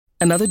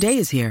Another day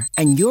is here,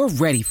 and you're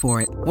ready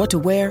for it. What to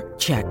wear?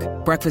 Check.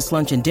 Breakfast,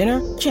 lunch, and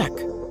dinner? Check.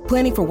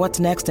 Planning for what's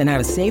next and how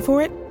to save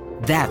for it?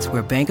 That's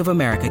where Bank of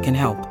America can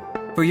help.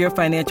 For your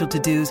financial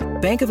to-dos,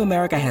 Bank of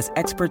America has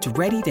experts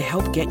ready to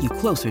help get you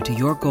closer to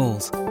your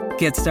goals.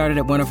 Get started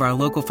at one of our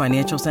local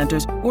financial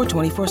centers or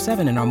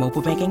 24/7 in our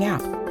mobile banking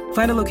app.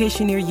 Find a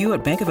location near you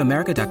at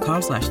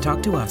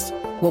bankofamerica.com/talktous.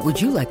 What would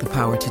you like the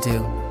power to do?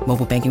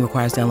 Mobile banking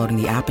requires downloading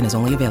the app and is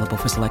only available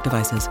for select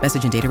devices.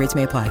 Message and data rates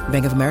may apply.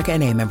 Bank of America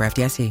N.A., member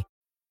FDIC.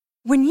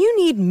 When you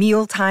need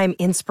mealtime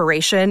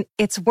inspiration,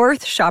 it's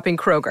worth shopping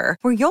Kroger,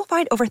 where you'll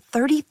find over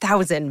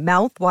 30,000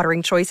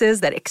 mouth-watering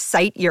choices that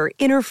excite your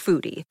inner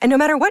foodie. And no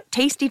matter what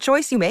tasty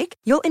choice you make,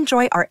 you'll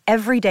enjoy our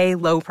everyday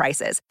low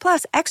prices,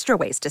 plus extra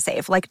ways to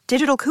save, like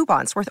digital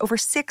coupons worth over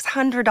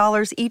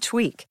 $600 each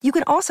week. You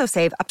can also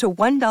save up to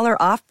 $1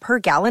 off per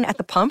gallon at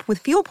the pump with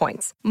fuel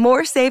points.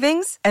 More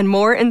savings and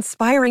more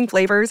inspiring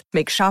flavors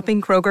make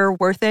shopping Kroger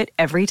worth it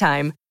every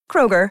time.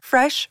 Kroger,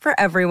 fresh for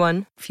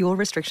everyone. Fuel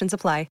restrictions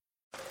apply.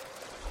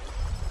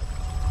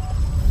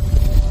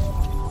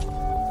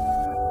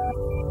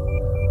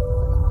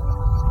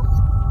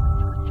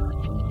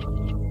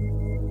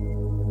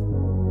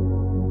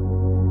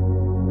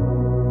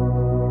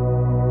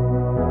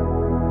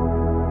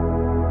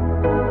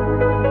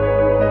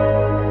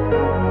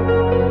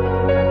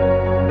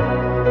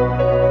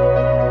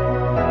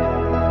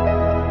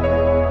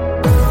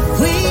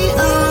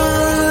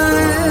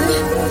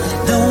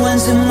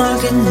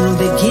 In the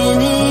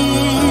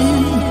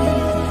beginning,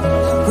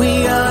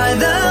 we are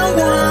the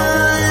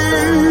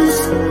ones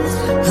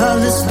of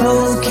the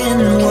spoken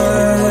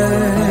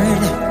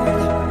word.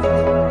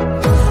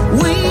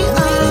 We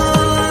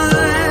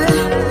are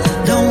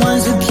the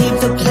ones who keep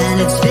the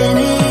planet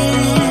spinning.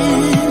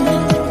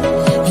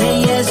 Yeah,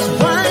 yes,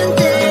 one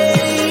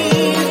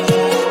day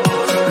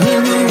we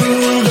will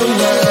rule the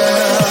world.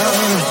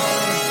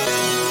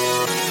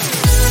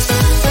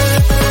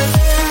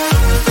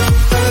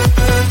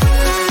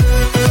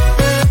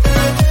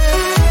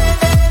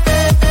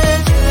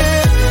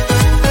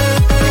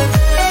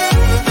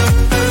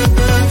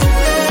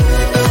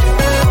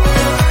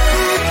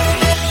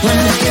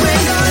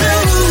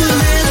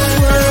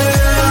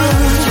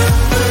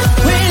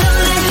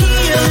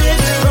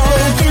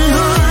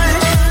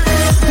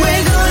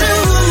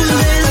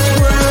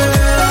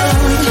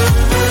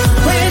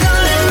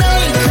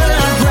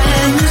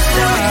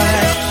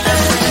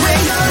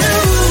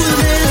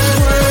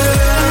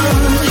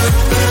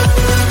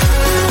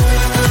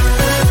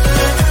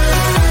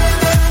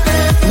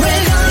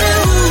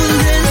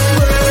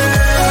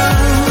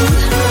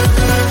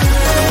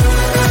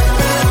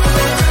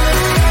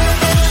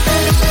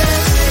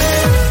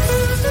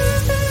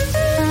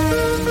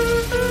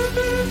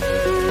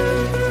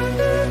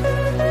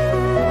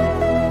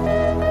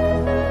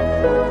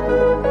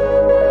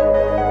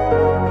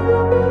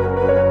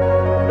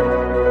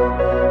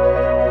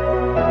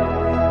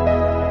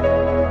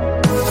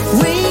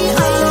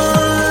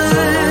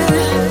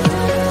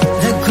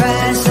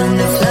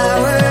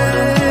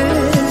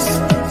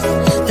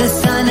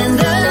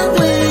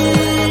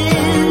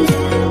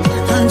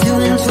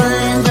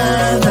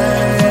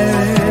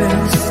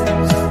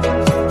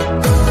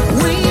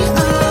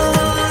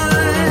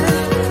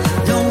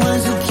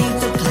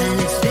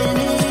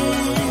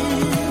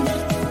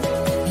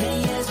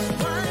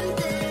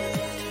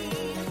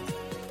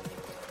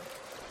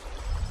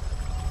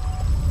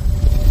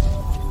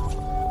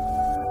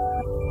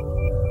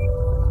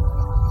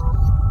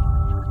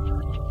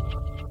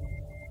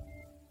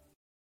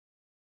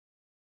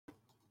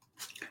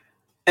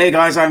 Hey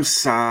guys, I'm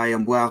Sai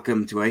and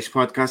welcome to Ace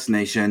Podcast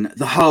Nation,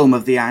 the home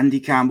of the Andy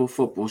Campbell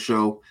Football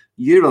Show,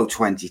 Euro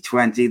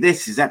 2020.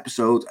 This is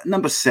episode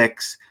number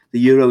 6.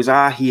 The Euros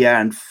are here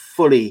and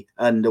fully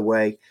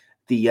underway.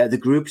 The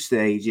group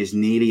stage is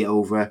nearly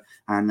over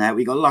and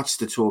we got lots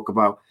to talk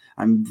about.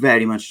 I'm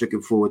very much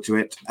looking forward to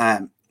it.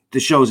 The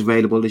show's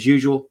available as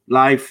usual,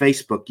 live,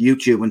 Facebook,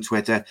 YouTube and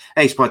Twitter.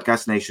 Ace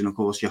Podcast Nation, of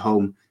course, your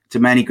home to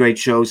many great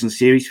shows and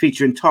series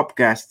featuring top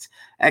guests,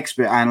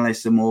 expert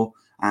analysts and more.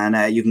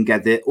 And you can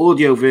get the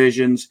audio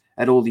versions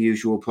at all the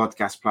usual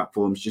podcast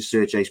platforms. Just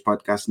search Ace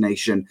Podcast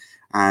Nation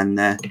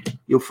and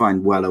you'll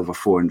find well over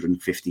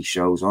 450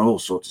 shows on all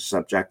sorts of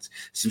subjects.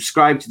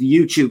 Subscribe to the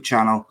YouTube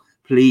channel,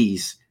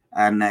 please,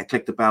 and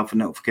click the bell for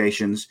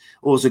notifications.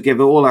 Also give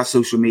all our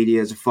social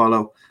medias a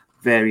follow,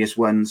 various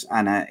ones.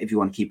 And if you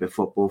want to keep it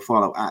football,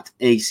 follow at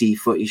AC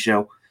Footy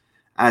Show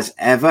as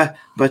ever.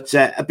 But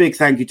a big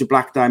thank you to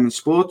Black Diamond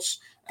Sports,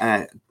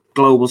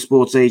 global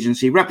sports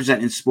agency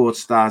representing sports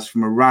stars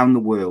from around the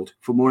world.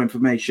 For more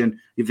information,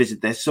 you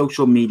visit their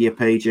social media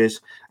pages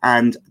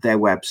and their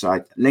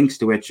website. Links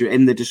to which are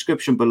in the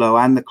description below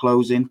and the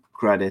closing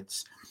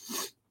credits.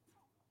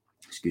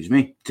 Excuse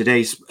me.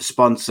 Today's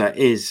sponsor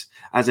is,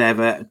 as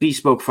ever,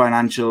 Bespoke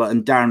Financial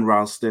and Darren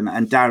Ralston.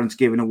 And Darren's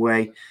giving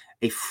away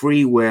a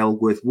free will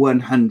worth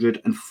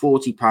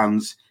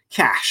 £140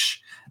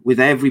 cash with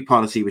every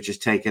policy which is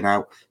taken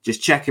out.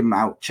 Just check him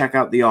out. Check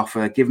out the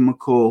offer. Give him a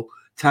call.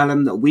 Tell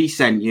them that we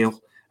sent you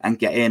and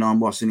get in on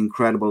what's an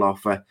incredible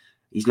offer.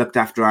 He's looked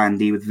after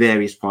Andy with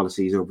various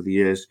policies over the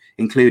years,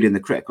 including the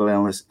critical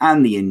illness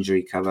and the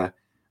injury cover.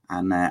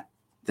 And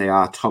they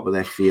are top of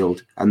their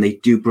field, and they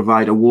do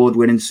provide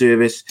award-winning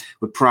service.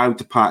 We're proud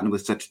to partner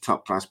with such a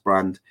top-class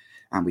brand,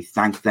 and we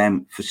thank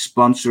them for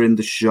sponsoring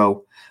the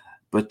show.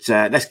 But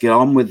let's get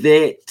on with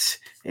it.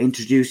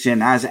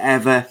 Introducing, as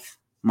ever,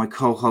 my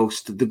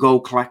co-host, the goal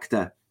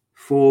collector,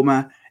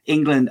 former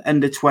England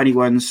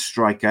under-21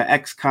 striker,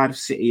 ex-Cardiff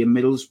City and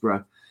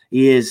Middlesbrough.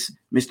 He is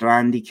Mr.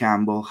 Andy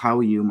Campbell. How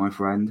are you, my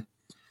friend?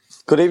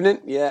 Good evening.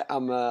 Yeah,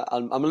 I'm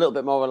a little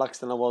bit more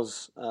relaxed than I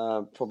was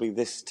probably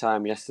this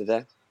time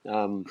yesterday.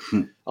 I'll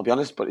be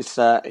honest, but it's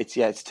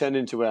turned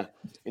into a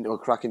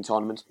cracking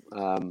tournament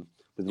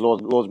with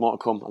loads more to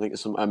come. I think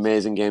there's some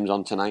amazing games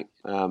on tonight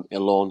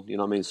alone. You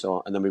know what I mean?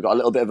 So, and then we've got a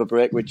little bit of a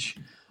break, which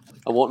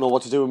I won't know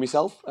what to do with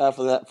myself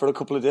for a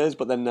couple of days.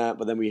 But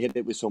then we hit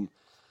it with some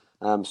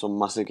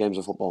massive games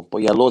of football.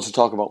 But yeah, loads to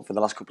talk about for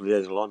the last couple of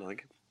days alone, I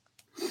think.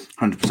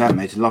 100%,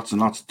 mate. Lots and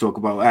lots to talk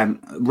about.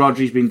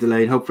 Rhodri's been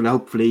delayed.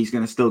 Hopefully he's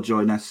going to still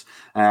join us.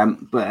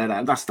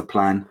 But that's the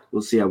plan.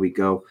 We'll see how we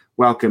go.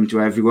 Welcome to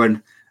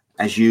everyone,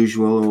 as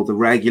usual, all the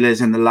regulars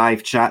in the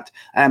live chat.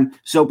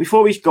 So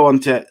before we go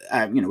on to,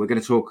 we're going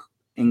to talk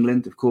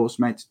England, of course,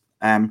 mate.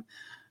 I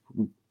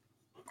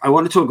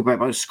want to talk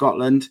about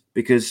Scotland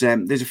because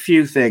there's a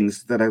few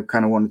things that I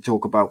kind of want to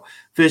talk about.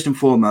 First and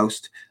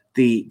foremost,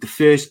 the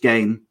first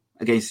game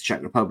against the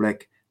Czech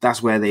Republic,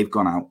 that's where they've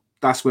gone out.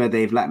 That's where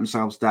they've let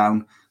themselves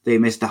down. They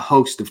missed a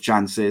host of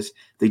chances.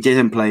 They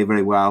didn't play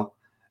very well.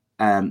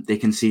 They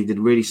conceded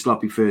a really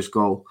sloppy first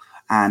goal.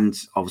 And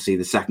obviously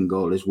the second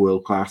goal is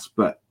world class.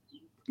 But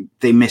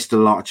they missed a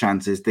lot of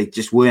chances. They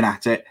just weren't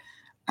at it.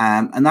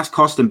 And that's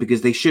cost them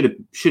because they should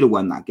have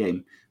won that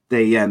game.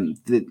 They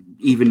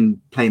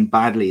even playing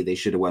badly, they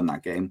should have won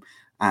that game.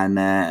 And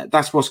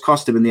that's what's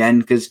cost them in the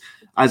end. Because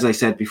as I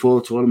said before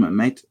the tournament,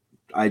 mate,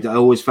 I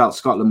always felt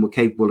Scotland were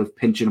capable of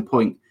pinching a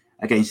point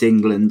against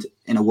England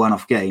in a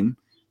one-off game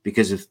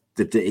because of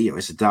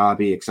it's a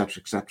derby,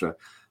 etc., etc.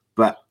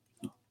 But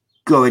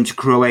going to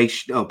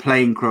Croatia or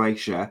playing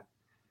Croatia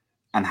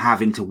and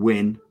having to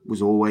win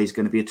was always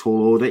going to be a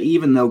tall order.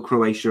 Even though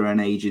Croatia are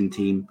an aging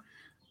team,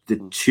 the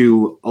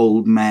two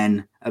old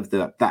men of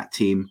that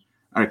team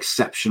are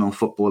exceptional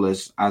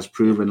footballers, as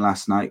proven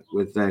last night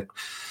with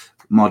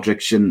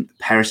Modric and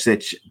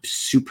Perisic.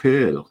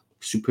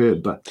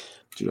 Superb. But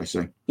should I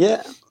say?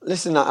 Yeah,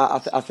 listen, I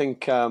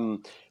think.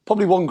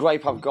 Probably one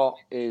gripe I've got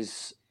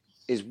is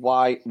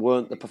why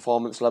weren't the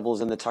performance levels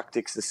and the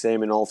tactics the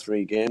same in all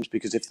three games?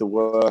 Because if they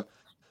were,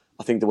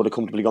 I think they would have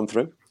comfortably gone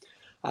through.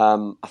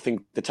 I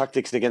think the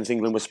tactics against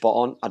England were spot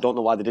on. I don't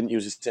know why they didn't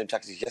use the same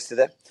tactics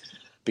yesterday.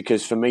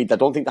 Because for me, I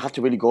don't think they have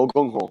to really go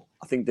gung-ho.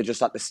 I think they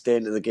just had to stay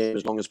into the game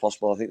as long as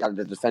possible. I think that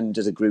they defend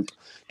as a group,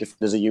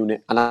 defend as a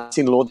unit. And I've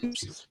seen loads of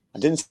gaps. I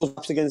didn't see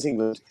gaps against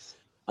England.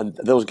 And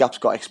those gaps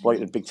got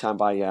exploited big time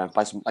by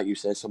some, like you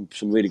say, some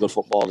really good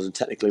footballers and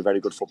technically very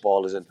good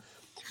footballers. And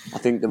I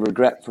think the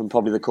regret from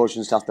probably the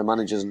coaching staff, the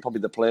managers, and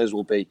probably the players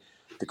will be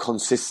the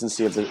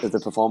consistency of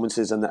the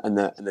performances and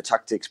the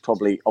tactics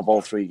probably of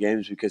all three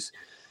games. Because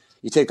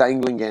you take that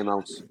England game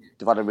out,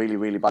 they've had a really,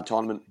 really bad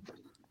tournament.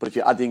 But if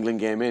you add the England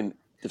game in,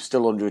 they've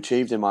still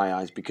underachieved in my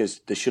eyes because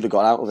they should have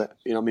got out of it.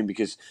 You know what I mean?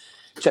 Because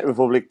Czech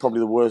Republic probably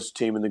the worst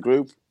team in the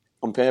group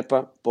on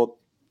paper, but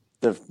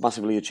they've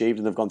massively achieved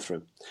and they've gone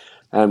through.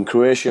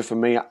 Croatia, for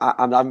me, I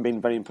haven't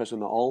been very impressed with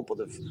them at all, but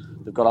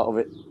they've got out of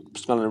it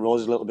smelling the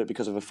roses a little bit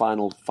because of a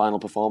final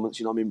performance.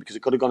 You know what I mean? Because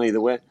it could have gone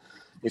either way.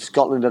 If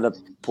Scotland had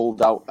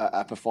pulled out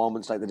a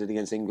performance like they did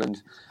against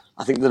England,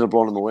 I think they'd have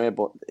blown them away.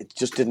 But it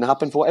just didn't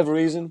happen for whatever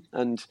reason.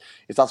 And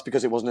if that's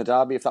because it wasn't a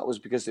derby, if that was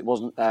because it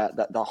wasn't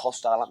the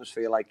hostile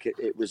atmosphere like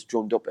it was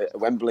drummed up at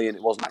Wembley, and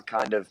it wasn't that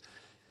kind of,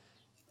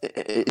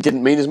 it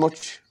didn't mean as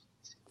much.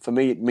 For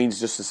me, it means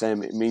just the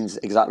same. It means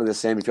exactly the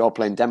same. If you're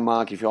playing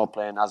Denmark, if you're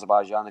playing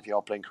Azerbaijan, if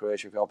you're playing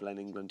Croatia, if you're playing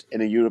England,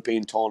 in a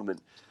European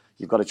tournament,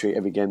 you've got to treat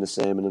every game the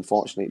same. And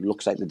unfortunately, it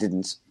looks like they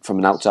didn't from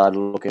an outsider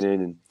looking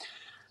in.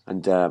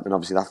 And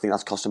obviously, I think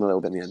that's cost them a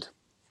little bit in the end.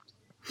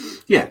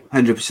 Yeah,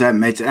 100%,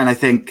 mate. And I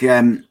think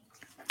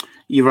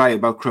you're right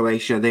about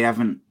Croatia. They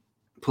haven't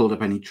pulled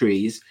up any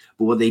trees.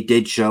 But what they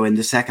did show in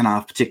the second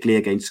half, particularly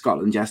against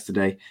Scotland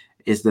yesterday,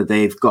 is that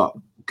they've got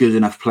good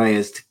enough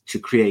players to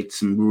create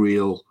some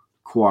real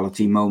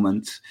quality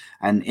moments.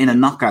 And in a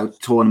knockout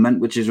tournament,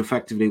 which is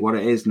effectively what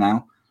it is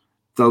now,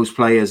 those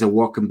players are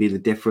what can be the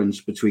difference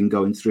between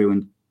going through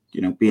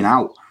and being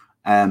out.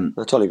 I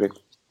totally agree.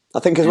 I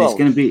think as well it's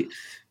going to be.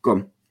 Go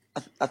on.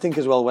 I think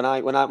as well when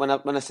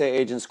I say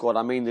agent squad,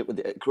 I mean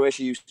that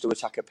Croatia used to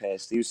attack at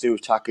pace. They used to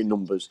attack in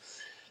numbers.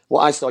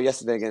 What I saw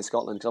yesterday against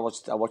Scotland,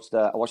 because I watched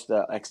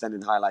the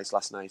extended highlights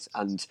last night,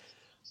 and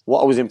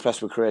what I was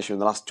impressed with Croatia in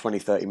the last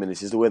 20-30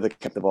 minutes is the way they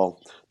kept the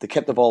ball. They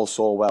kept the ball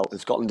so well,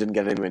 and Scotland didn't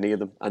get anywhere near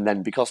them. And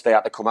then because they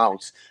had to come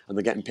out and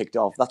they're getting picked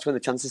off, that's when the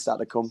chances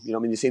started to come. You know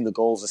what I mean? You've seen the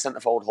goals, the centre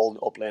forward holding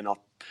it up, laying off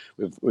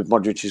with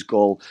Modric's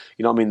goal.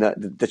 You know what I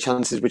mean? The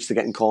chances which they're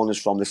getting corners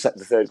from, the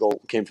third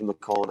goal came from the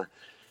corner.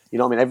 You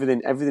know what I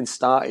mean? Everything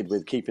started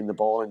with keeping the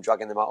ball and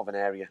dragging them out of an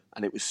area,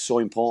 and it was so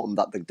important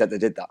that they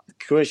did that.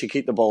 Croatia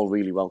keep the ball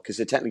really well because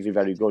they're technically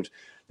very good.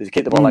 They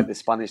keep the ball like the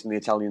Spanish and the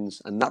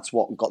Italians, and that's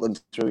what got them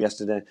through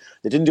yesterday.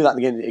 They didn't do that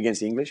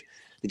against the English.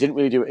 They didn't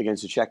really do it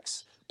against the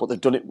Czechs, but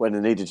they've done it when they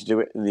needed to do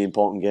it in the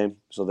important game.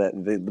 So but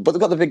they've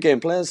got the big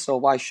game players, so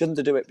why shouldn't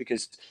they do it?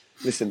 Because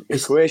listen,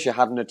 if Croatia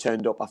hadn't have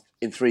turned up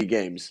in 3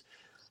 games,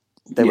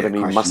 there would have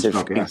been massive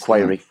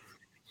inquiry.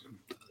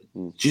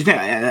 Do you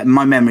think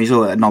my memory's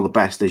not the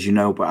best, as you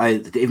know,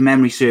 but if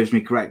memory serves me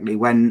correctly,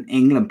 when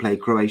England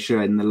played Croatia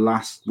in the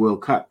last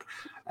World Cup,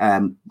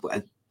 in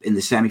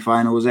the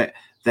semi-final, was it?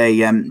 They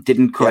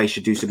didn't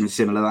Croatia do something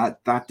similar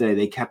that day?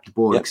 They kept the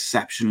ball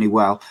exceptionally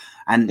well,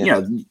 and you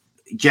know,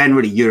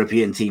 generally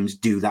European teams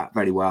do that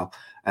very well,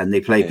 and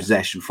they play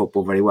possession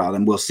football very well,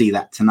 and we'll see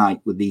that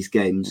tonight with these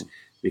games.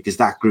 Because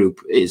that group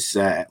is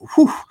they're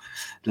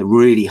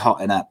really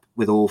hotting up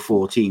with all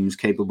 4 teams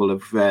capable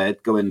of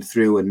going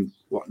through and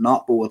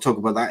whatnot. But we'll talk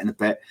about that in a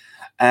bit.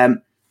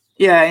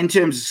 In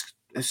terms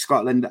of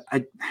Scotland,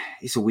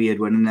 it's a weird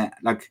one, isn't it?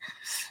 Like,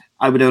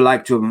 I would have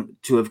liked to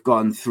have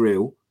gone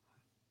through,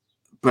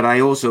 but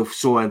I also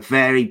saw a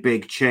very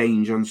big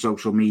change on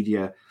social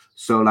media.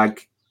 So,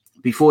 like,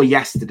 before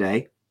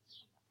yesterday,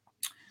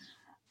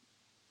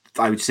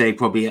 I would say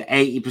probably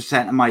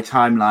 80% of my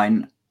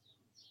timeline,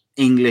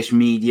 English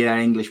media,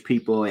 English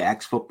people,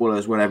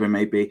 ex-footballers, whatever it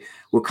may be,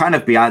 will kind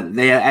of be out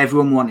there.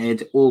 Everyone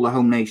wanted all the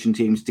home nation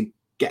teams to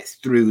get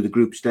through the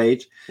group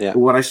stage. Yeah. But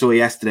what I saw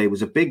yesterday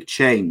was a big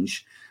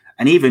change.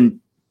 And even,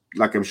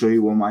 like I'm sure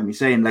you won't mind me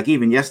saying, like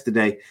even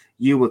yesterday,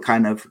 you were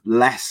kind of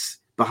less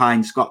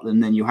behind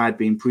Scotland than you had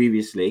been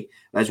previously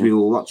as we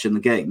were watching the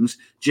games,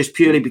 just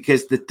purely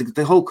because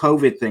the whole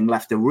COVID thing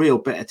left a real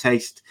bitter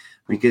taste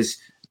because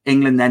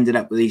England ended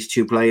up with these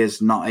 2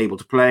 players not able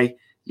to play,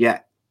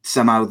 yet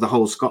somehow the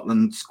whole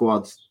Scotland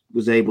squad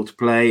was able to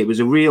play. It was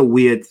a real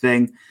weird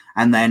thing.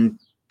 And then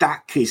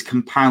that is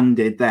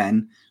compounded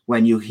then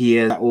when you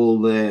hear that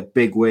all the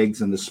big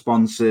wigs and the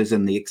sponsors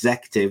and the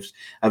executives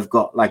have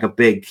got like a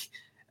big,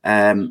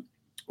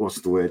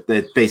 what's the word?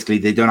 Basically,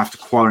 they don't have to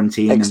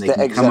quarantine and they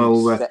can come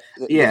over.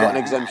 They've got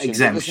an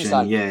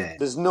exemption. Yeah.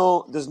 There's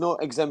no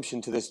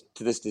exemption to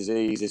this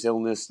disease, this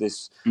illness,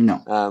 this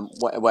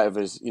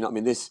whatever is. You know what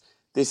I mean?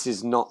 This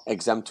is not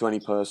exempt to any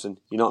person.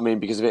 You know what I mean?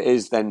 Because if it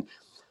is, then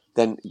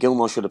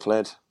Gilmore should have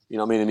played. You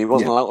know what I mean? And he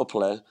wasn't allowed to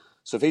play.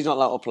 So if he's not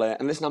allowed to play,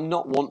 and listen, I'm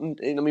not wanting.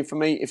 You know what I mean? For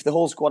me, if the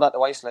whole squad had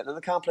to isolate, then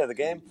they can't play the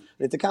game.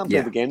 And if they can't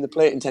play the game, they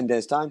play it in 10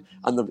 days' time,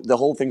 and the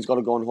whole thing's got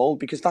to go on hold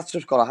because that's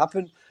just got to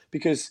happen.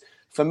 Because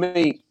for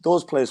me,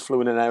 those players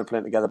flew in an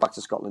airplane together back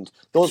to Scotland.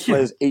 Those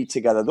players eat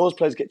together. Those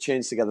players get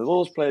changed together.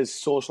 Those players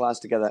socialise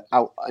together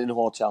out in a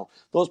hotel.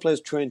 Those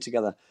players train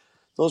together.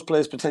 Those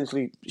players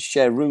potentially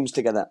share rooms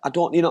together. You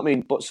know what I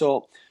mean? But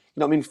so, you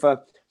know what I mean?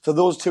 For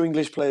those 2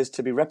 English players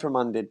to be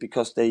reprimanded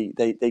because they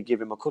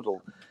give him a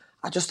cuddle,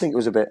 I just think it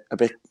was a bit.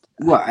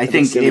 Well, I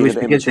think it was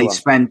because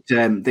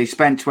they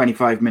spent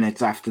 25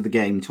 minutes after the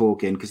game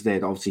talking because they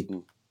had obviously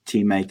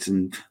teammates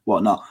and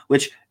whatnot,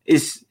 which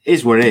is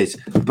what it is.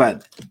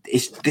 But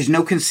there's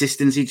no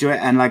consistency to it,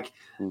 and like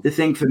the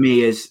thing for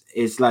me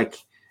is like,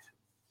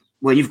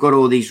 well, you've got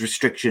all these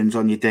restrictions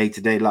on your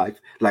day-to-day life.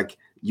 Like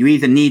you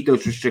either need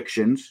those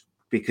restrictions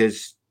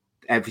because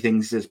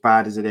everything's as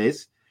bad as it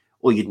is,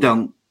 or you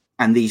don't.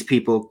 And these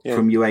people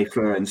from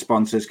UEFA and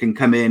sponsors can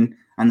come in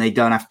and they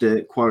don't have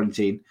to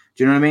quarantine.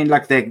 Do you know what I mean?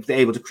 Like they're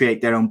able to create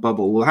their own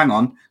bubble. Well, hang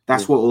on.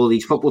 That's what all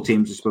these football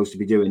teams are supposed to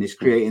be doing, is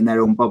creating their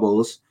own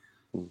bubbles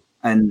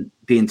and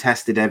being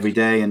tested every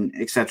day and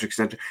et cetera, et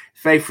cetera.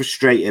 Very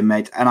frustrating,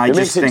 mate. And it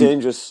makes it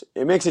dangerous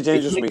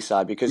for me,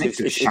 Si, because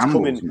it's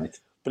coming. Mate.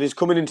 But it's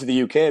coming into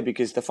the UK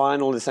because the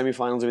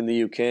semi-finals are in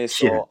the UK.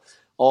 So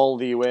all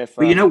the UEFA,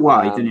 but you know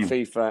why, don't you?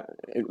 FIFA,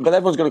 but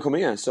everyone's going to come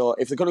here. So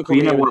if they're going to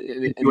come here,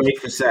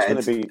 it's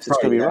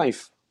going to be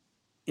rife.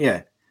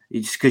 Yeah,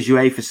 it's because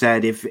UEFA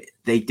said if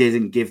they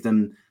didn't give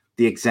them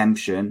the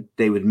exemption,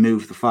 they would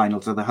move the final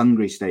to the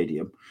Hungary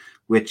stadium,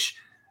 which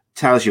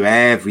tells you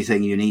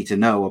everything you need to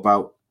know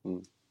about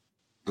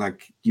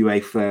like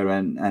UEFA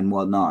and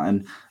whatnot.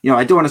 And you know,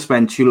 I don't want to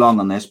spend too long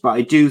on this, but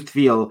I do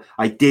feel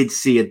I did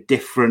see a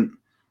different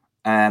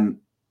in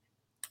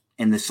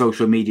the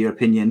social media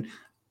opinion.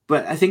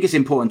 But I think it's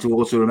important to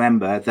also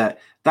remember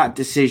that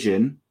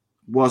decision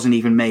wasn't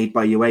even made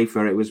by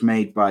UEFA. It was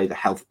made by the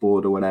health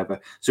board or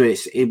whatever. So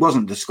it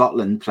wasn't the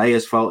Scotland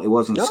players' fault. It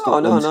wasn't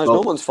Scotland's fault.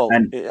 No one's fault.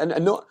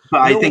 But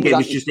I think it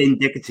was just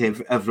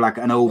indicative of like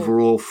an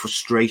overall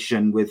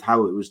frustration with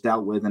how it was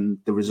dealt with and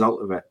the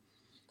result of it.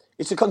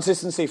 It's a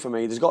consistency for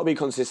me. There's got to be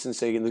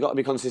consistency, and there's got to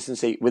be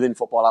consistency within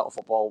football, out of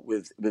football,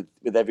 with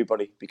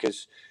everybody.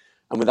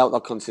 And without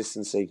that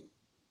consistency,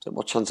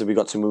 what chance have we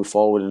got to move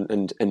forward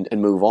and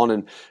move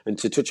on? And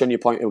to touch on your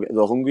point of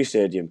the Hungary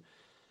stadium,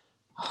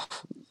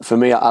 for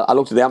me, I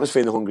looked at the atmosphere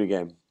in the Hungary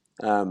game.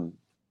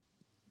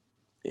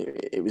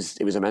 It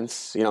was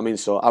immense. You know what I mean?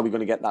 So are we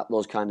going to get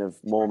those kind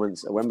of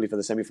moments at Wembley for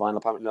the semi-final?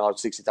 Apparently allowed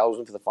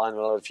 60,000 for the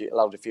final,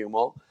 allowed a few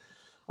more.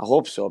 I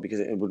hope so, because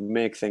it would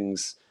make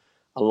things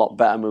a lot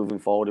better moving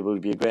forward. It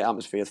would be a great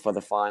atmosphere for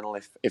the final.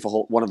 If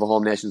one of the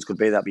home nations could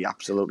be, that'd be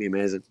absolutely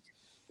amazing.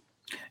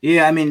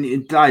 Yeah, I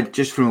mean,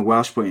 just from a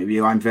Welsh point of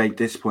view, I'm very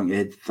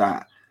disappointed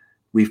that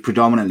we've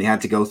predominantly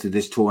had to go through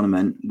this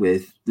tournament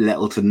with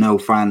little to no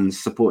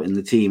fans supporting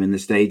the team in the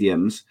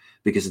stadiums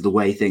because of the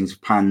way things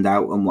have panned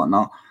out and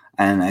whatnot.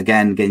 And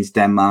again, against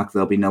Denmark,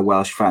 there'll be no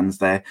Welsh fans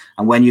there.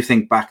 And when you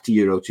think back to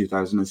Euro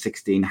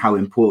 2016, how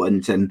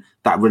important and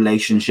that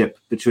relationship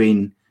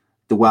between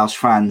the Welsh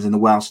fans and the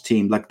Welsh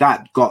team, like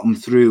that got them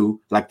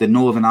through, like the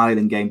Northern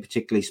Ireland game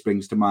particularly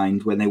springs to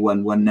mind when they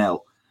won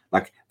 1-0.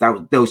 Like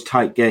that, those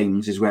tight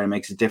games is where it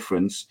makes a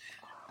difference.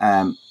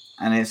 And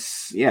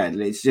it's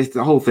just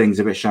the whole thing's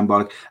a bit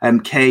shambolic.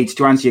 Cage,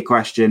 to answer your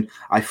question,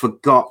 I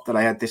forgot that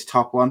I had this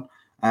top on.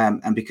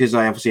 And because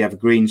I obviously have a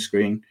green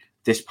screen,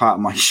 this part of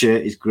my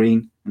shirt is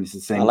green, and it's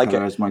the same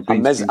colour as my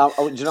green screen.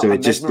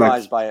 I'm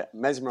mesmerised by it.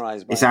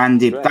 It's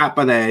Andy. That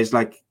by there is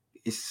like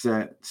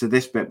so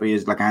this bit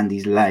is like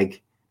Andy's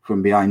leg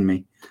from behind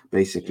me,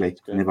 basically.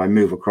 And if I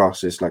move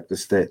across, it's like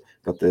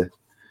got the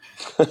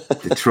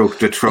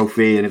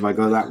trophy, and if I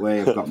go that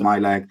way, I've got my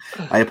leg.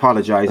 I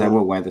apologise. I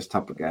won't wear this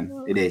top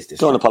again. It is.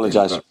 Don't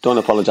apologise. Don't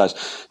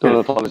apologise.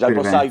 But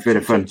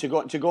to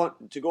go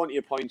on to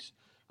your point.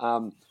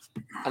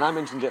 And I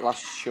mentioned it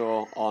last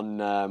show on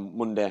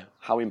Monday,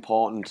 how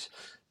important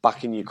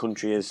backing your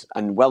country is,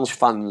 and Welsh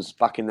fans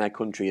backing their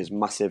country is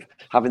massive.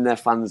 Having their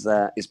fans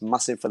there is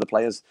massive for the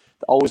players.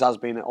 It always has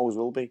been, it always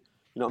will be.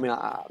 You know what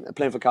I mean?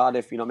 Playing for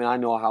Cardiff, you know what I mean? I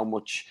know how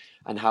much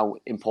and how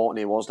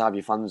important it was to have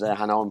your fans there,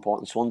 and how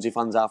important Swansea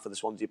fans are for the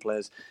Swansea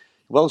players.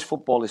 Welsh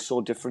football is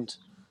so different.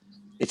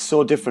 It's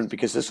so different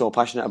because they're so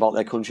passionate about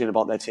their country and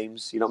about their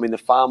teams. You know what I mean? They're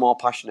far more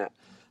passionate.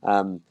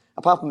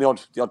 Apart from the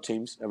odd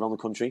teams around the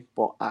country,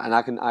 and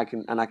I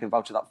can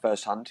vouch to that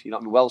firsthand. You know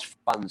what I mean? Welsh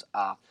fans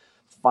are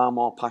far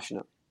more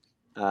passionate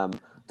than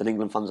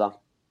England fans are.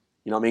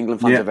 You know what I mean?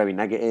 England fans are very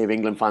negative.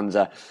 England fans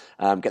are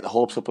get the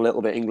hopes up a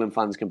little bit. England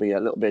fans can be a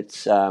little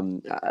bit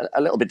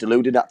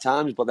deluded at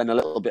times, but then a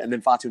little bit, and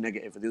then far too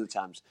negative at the other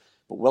times.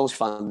 But Welsh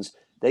fans,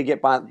 they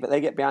get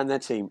behind their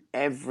team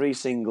every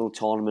single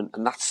tournament,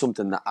 and that's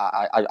something that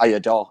I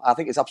adore. I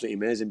think it's absolutely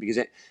amazing because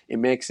it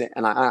makes it,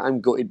 and I'm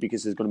gutted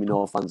because there's going to be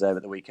no fans there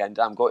at the weekend.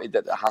 I'm gutted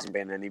that there hasn't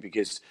been any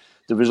because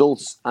the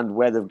results and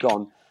where they've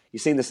gone.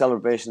 You've seen the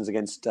celebrations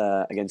against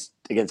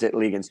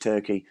Italy, against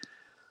Turkey,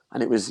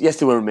 and it was, yes,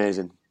 they were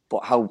amazing,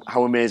 but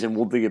how amazing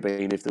would they have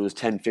been if there was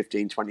 10,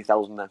 15,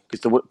 20,000 there?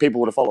 Because people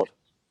would have followed.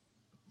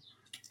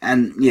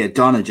 And yeah,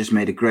 Donna just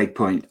made a great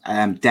point.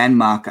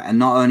 Denmark are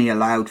not only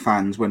allowed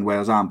fans when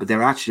Wales aren't, but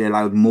they're actually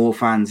allowed more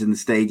fans in the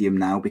stadium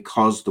now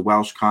because the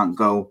Welsh can't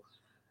go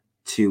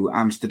to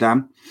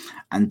Amsterdam.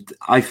 And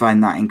I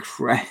find that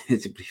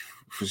incredibly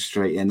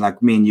frustrating.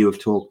 Like me and you have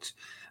talked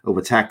over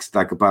text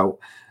like about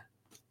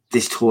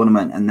this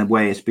tournament and the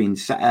way it's been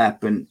set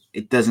up, and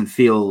it doesn't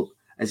feel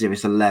as if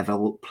it's a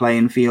level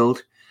playing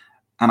field.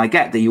 And I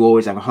get that you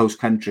always have a host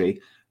country,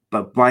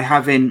 but by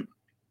having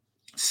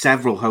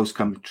several host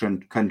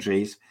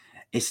countries,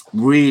 it's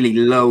really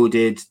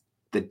loaded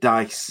the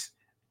dice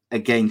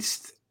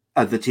against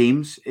other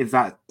teams. If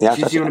that, do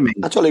you see what I mean?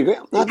 I totally agree.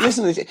 No,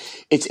 listen,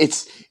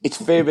 it's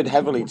favoured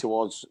heavily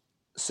towards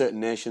certain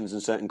nations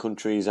and certain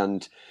countries,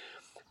 and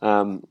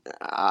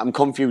I'm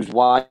confused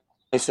why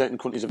certain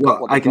countries have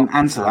got. Well, I can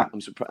answer that.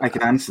 I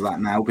can answer that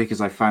now because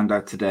I found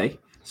out today.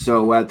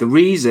 So the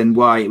reason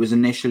why it was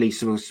initially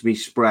supposed to be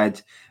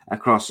spread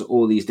across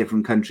all these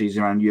different countries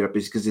around Europe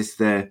is because it's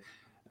the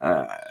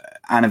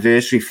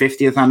anniversary,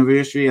 50th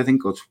anniversary, I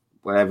think, or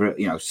whatever,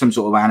 some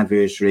sort of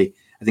anniversary.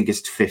 I think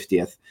it's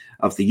 50th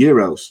of the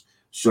Euros.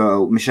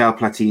 So Michel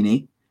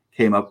Platini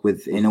came up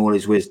with, in all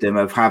his wisdom,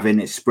 of having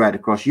it spread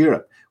across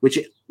Europe, which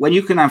when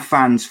you can have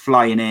fans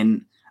flying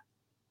in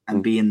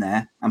and being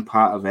there and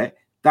part of it,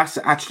 that's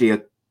actually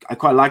I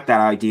quite like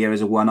that idea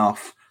as a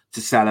one-off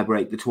to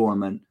celebrate the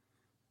tournament,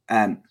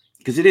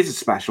 because it is a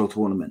special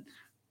tournament.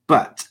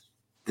 But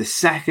the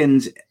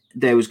second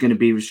there was going to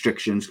be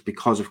restrictions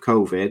because of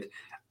COVID,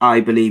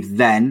 I believe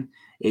then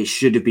it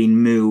should have been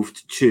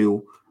moved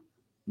to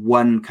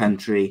one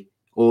country,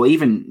 or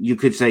even you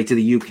could say to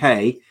the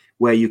UK,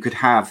 where you could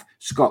have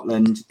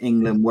Scotland,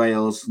 England,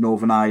 Wales,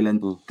 Northern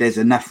Ireland. There's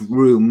enough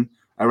room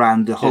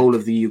around the whole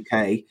of the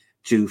UK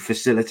to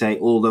facilitate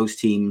all those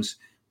teams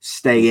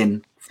stay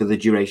in for the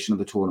duration of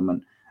the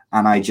tournament.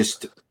 And I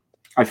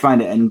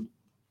find it, and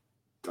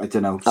I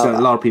don't know. So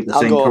a lot of people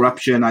saying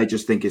corruption. I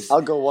just think it's.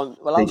 I'll go one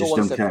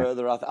step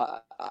further.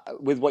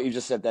 With what you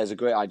just said, there's a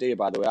great idea.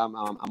 By the way, I'm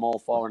all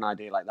for an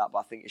idea like that, but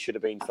I think it should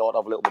have been thought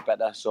of a little bit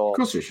better. So, of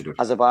course, it should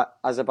have.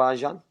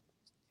 Azerbaijan.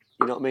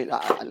 You know what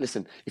I mean?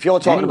 Listen, if you're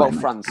talking about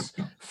France,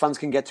 France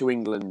can get to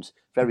England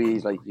very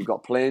easily. You've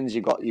got planes,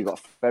 you've got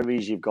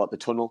ferries, you've got the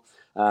tunnel.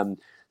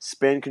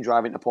 Spain can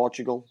drive into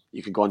Portugal.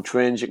 You can go on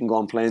trains, you can go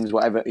on planes,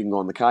 whatever. You can go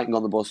on the car, you can go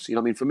on the bus. You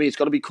know what I mean? For me, it's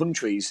got to be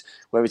countries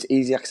where it's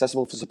easy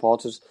accessible for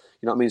supporters.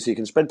 You know what I mean? So you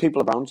can spread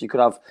people around. You could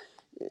have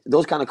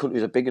those kind of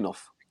countries are big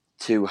enough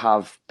to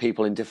have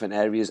people in different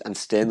areas and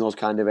stay in those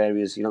kind of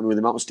areas. You know what I mean? With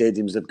the amount of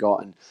stadiums they've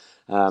got,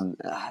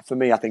 For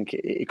me, I think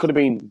it could have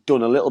been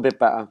done a little bit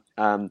better,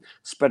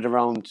 spread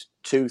around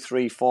 2,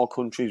 3, 4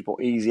 countries,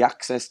 but easy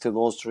access to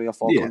those 3 or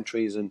 4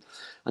 countries, and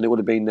it would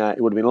have been a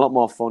lot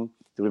more fun.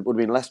 There would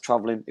have been less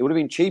travelling. It would have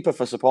been cheaper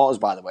for supporters,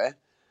 by the way.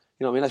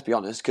 You know what I mean? Let's be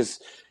honest, because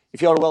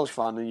if you're a Welsh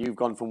fan and you've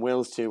gone from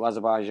Wales to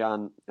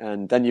Azerbaijan,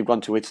 and then you've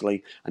gone to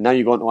Italy, and now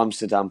you're going to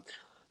Amsterdam,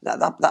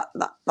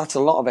 that's a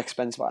lot of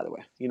expense, by the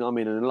way. You know what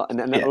I mean? And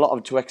a lot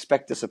of to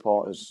expect the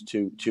supporters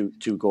to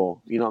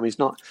go. You know what I mean?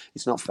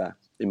 It's not fair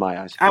in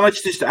my eyes. How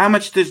much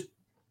does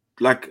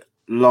like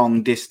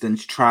long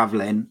distance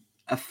traveling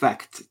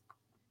affect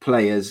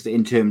players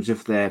in terms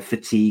of their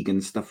fatigue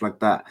and stuff like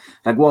that?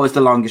 Like, what was the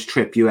longest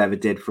trip you ever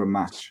did for a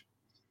match?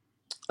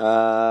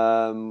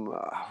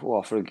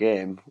 Well, for a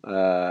game,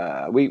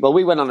 we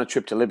went on a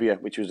trip to Libya,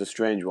 which was a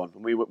strange one.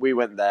 We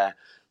went there,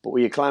 but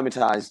we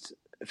acclimatized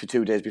for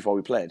 2 days before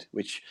we played,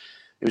 which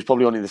it was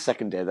probably only the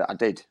second day that I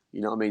did.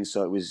 You know what I mean?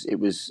 So it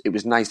was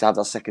nice to have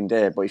that second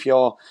day. But if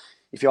you're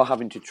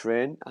having to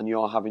train and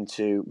you're having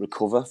to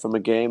recover from a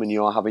game and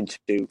you're having to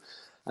do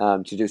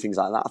things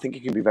like that, I think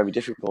it can be very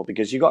difficult,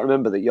 because you've got to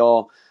remember that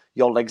your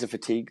legs are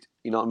fatigued.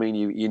 You know what I mean?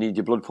 You need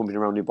your blood pumping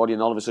around your body,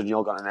 and all of a sudden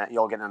you're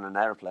getting on an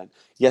aeroplane.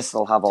 Yes,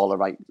 they'll have all the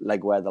right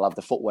leg wear, they'll have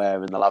the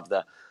footwear, and they'll have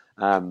the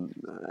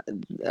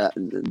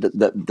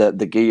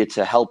gear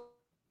to help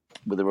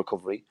with the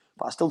recovery.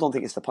 But I still don't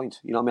think it's the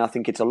point. You know what I mean? I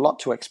think it's a lot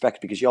to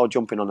expect, because you're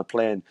jumping on a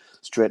plane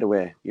straight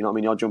away. You know what I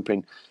mean? You're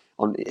jumping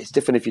on. It's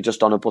different if you're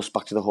just on a bus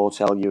back to the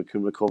hotel. You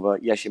can recover.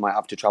 Yes, you might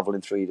have to travel in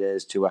 3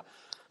 days to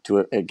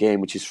a game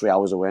which is 3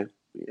 hours away.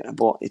 Yeah,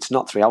 but it's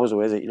not 3 hours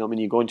away, is it? You know what I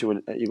mean? You're going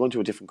to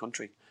a different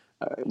country,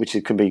 which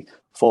it can be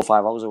 4 or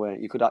 5 hours away.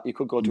 You could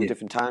go to a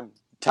different time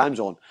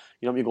zone.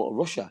 You know what I mean? You go to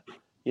Russia.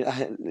 You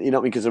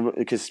know what I mean?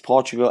 Because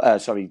Portugal,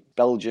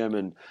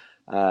 Belgium,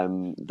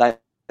 and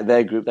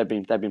their group, they've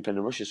been playing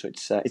in Russia, so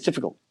it's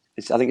difficult.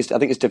 I think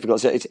it's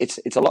difficult. So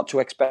it's a lot to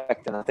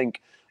expect, and I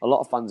think a lot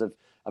of fans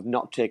have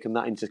not taken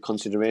that into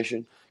consideration.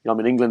 You know, I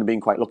mean, England have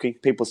been quite lucky.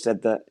 People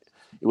said that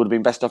it would have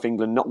been best off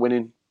England not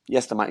winning.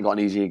 Yes, they might have got an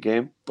easier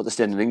game, but they're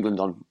staying in England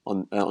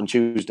on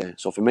Tuesday.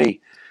 So for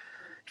me,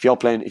 if you're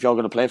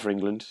going to play for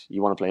England,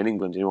 you want to play in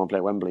England. You don't want to play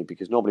at Wembley,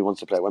 because nobody wants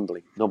to play at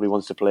Wembley. Nobody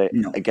wants to play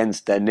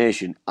against their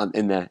nation and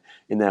in their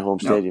home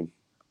stadium.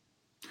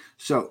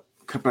 So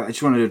I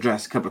just wanted to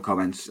address a couple of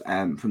comments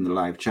from the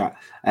live chat.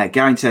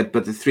 Gary said,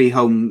 but the 3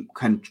 home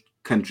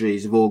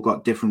countries have all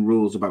got different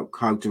rules about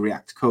how to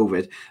react to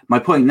COVID. My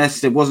point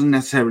wasn't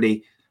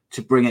necessarily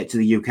to bring it to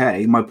the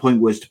UK. My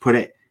point was to put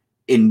it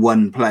in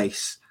one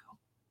place.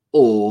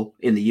 Or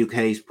in the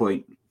UK's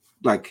point,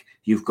 like,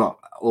 you've got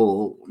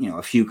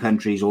a few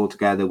countries all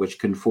together which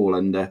can fall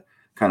under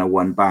kind of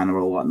one banner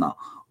or whatnot.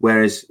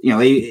 Whereas,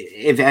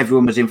 if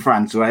everyone was in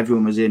France or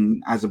everyone was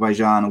in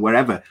Azerbaijan or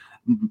wherever,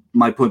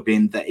 my point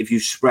being that if you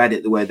spread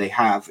it the way they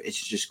have, it's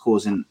just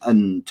causing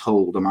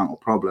untold amount of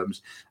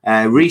problems.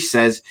 Reese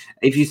says,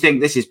 if you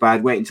think this is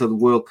bad, wait until the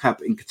World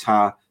Cup in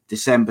Qatar,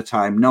 December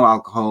time, no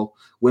alcohol,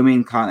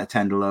 women can't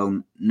attend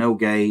alone, no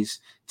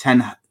gays,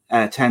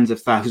 tens of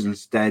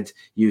thousands dead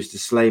used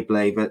as slave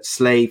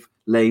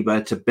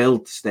labor to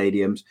build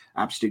stadiums.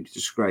 Absolute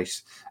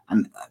disgrace.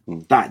 And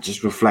that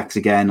just reflects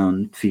again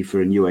on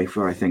FIFA and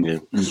UEFA, I think,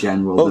 in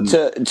general. Well,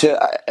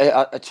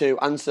 to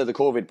answer the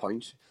COVID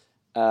point,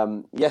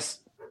 yes,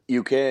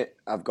 UK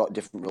have got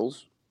different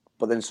rules,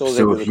 but then so has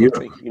every other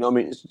country. You know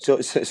what I mean? So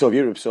have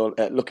Europe. So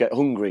look at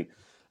Hungary,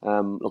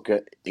 look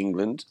at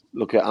England,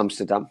 look at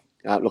Amsterdam,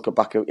 look at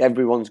Baku.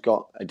 Everyone's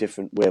got a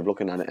different way of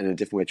looking at it and a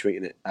different way of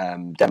treating it.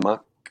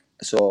 Denmark.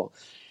 So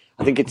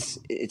I think it's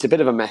a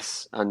bit of a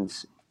mess, and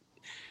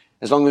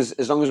as long as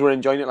we're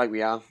enjoying it like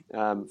we are,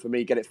 for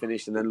me, get it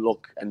finished and then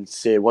look and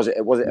say, was it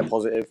a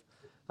positive?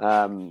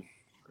 I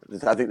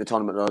think the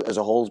tournament as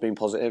a whole has been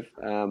positive.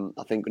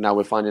 I think now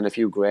we're finding a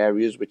few grey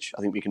areas which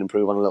I think we can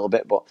improve on a little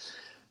bit, but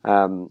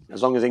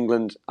as long as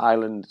England,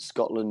 Ireland,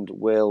 Scotland,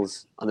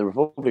 Wales, and the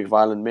Republic of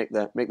Ireland make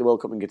the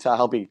World Cup in Qatar,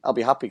 I'll be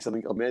happy, because I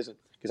think it'll be amazing.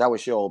 Because our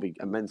show will be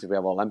immense if we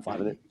have all them 5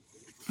 in it.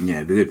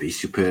 Yeah, it would be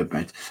superb,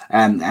 mate.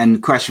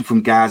 And question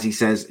from Ghazi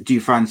says, do you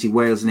fancy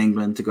Wales and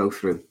England to go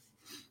through?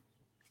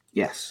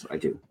 Yes, I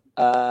do.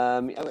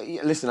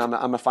 Listen,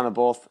 I'm a fan of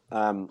both.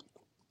 I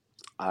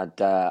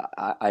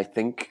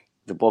think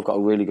they've both got a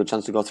really good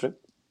chance to go through.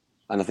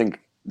 And I think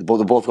they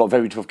both got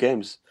very tough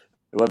games.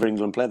 Whoever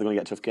England play, they're going to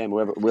get a tough game.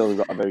 Whoever Wales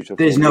got a very tough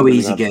game. There's no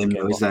easy game,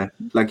 though, is there?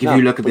 Like, if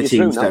you look at the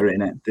teams that are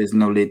in it, there's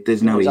no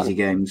easy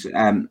games.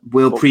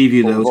 We'll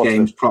preview those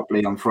games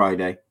properly on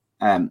Friday.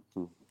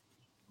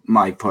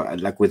 My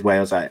point, like with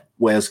Wales,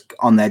 Wales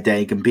on their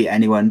day can beat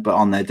anyone, but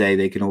on their day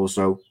they can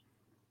also,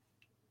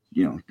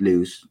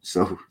 lose.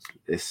 So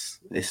if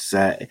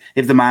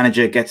the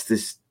manager gets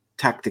this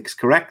tactics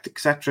correct,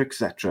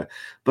 etc.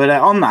 But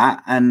on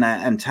that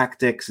and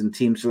tactics and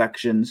team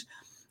selections,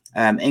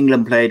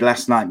 England played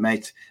last night,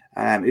 mate.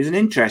 It was an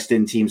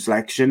interesting team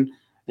selection.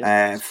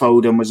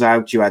 Foden was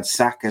out. You had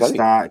Saka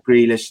start,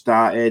 Grealish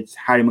started,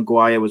 Harry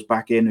Maguire was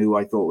back in, who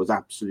I thought was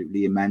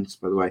absolutely immense,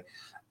 by the way.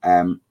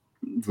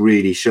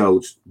 Really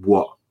showed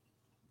what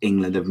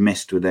England have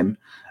missed with him.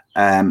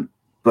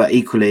 But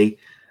equally,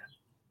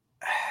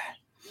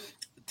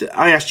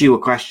 I asked you a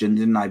question,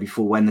 didn't I,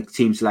 before when the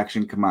team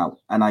selection came out,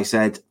 and I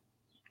said,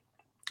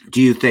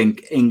 do you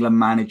think England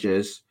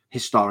managers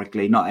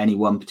historically, not any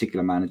one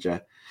particular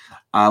manager,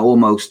 are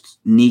almost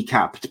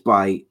kneecapped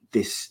by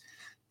this?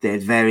 They're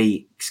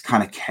very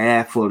kind of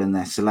careful in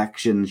their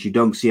selections. You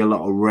don't see a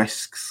lot of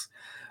risks.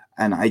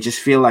 And I just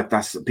feel like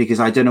that's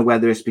because I don't know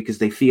whether it's because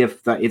they fear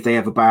that if they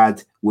have a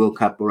bad World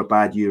Cup or a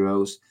bad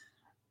Euros,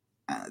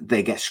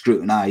 they get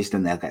scrutinized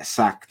and they'll get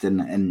sacked and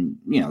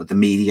the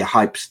media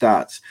hype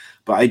starts.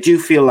 But I do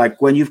feel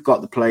like when you've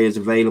got the players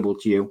available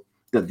to you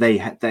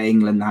that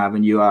England have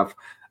and you have,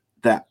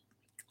 that,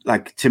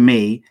 like, to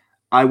me,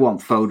 I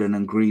want Foden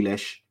and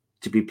Grealish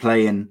to be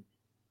playing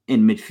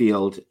in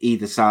midfield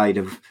either side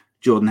of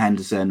Jordan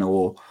Henderson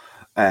or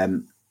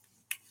I've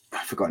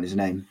forgotten his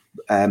name,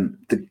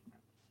 the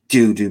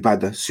dude who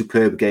had the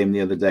superb game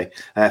the other day,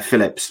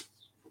 Phillips.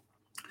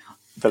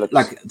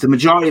 Like the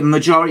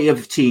majority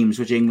of teams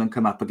which England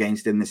come up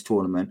against in this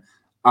tournament,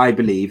 I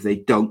believe they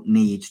don't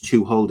need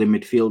two holding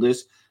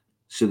midfielders,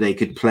 so they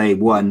could play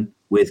one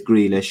with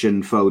Grealish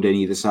and Foden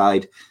either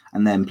side,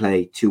 and then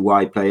play two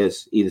wide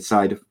players either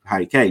side of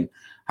Harry Kane.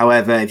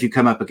 However, if you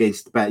come up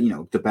against the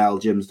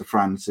Belgiums, the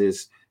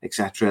Frances,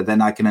 etc.,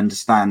 then I can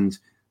understand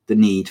the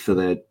need for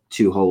the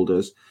two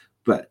holders.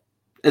 But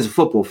as a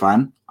football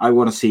fan, I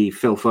want to see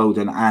Phil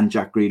Foden and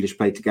Jack Grealish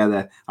play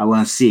together. I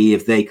want to see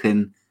if they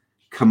can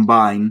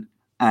combine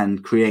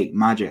and create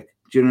magic.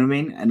 Do you know what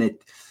I mean? And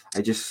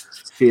I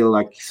just feel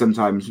like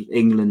sometimes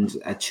England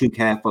are too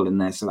careful in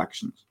their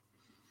selections.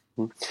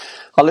 Well,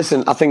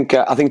 listen, I think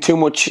too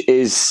much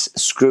is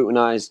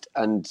scrutinised,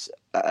 and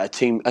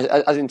team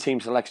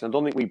selection. I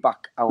don't think we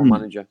back our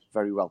manager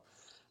very well.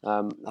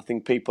 I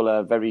think people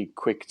are very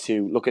quick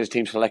to look at his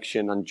team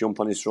selection and jump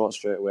on his throat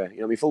straight away.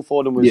 Phil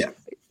Foden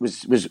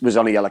was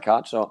on a yellow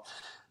card, so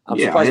I'm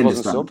surprised he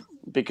wasn't sub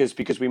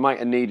because we might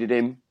have needed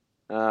him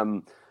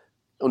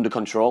under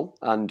control,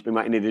 and we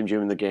might have needed him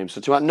during the game.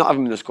 So to not have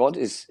him in the squad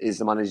is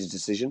the manager's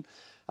decision.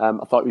 I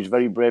thought he was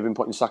very brave in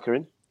putting Saka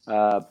in,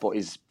 but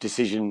his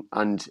decision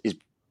and his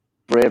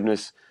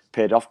braveness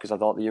paid off because I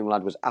thought the young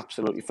lad was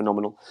absolutely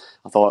phenomenal.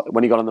 I thought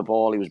when he got on the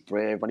ball, he was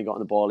brave. When he got on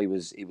the ball, he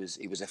was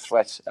a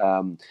threat.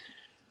 I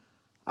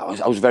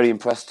was very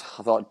impressed.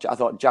 I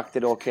thought Jack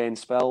did okay in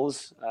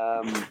spells.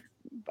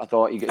 I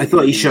thought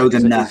he showed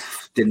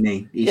enough, didn't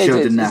he? He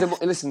showed enough.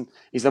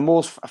 He's the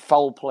most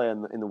foul player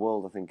in the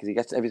world, I think,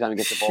 because every time he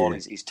gets the ball,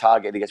 he's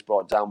targeted, he gets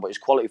brought down. But his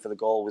quality for the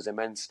goal was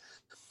immense.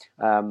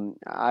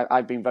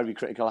 I've been very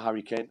critical of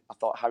Harry Kane. I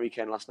thought Harry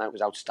Kane last night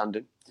was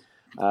outstanding.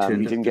 He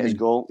didn't get his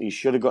goal. He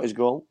should have got his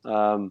goal,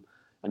 and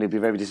he'd be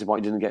very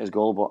disappointed he didn't get his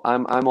goal. But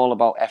I'm all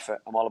about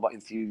effort. I'm all about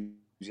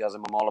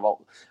enthusiasm. I'm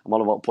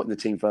all about putting the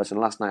team first. And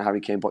last night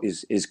Harry Kane put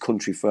his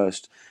country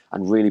first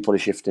and really put a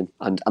shift in.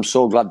 And I'm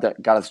so glad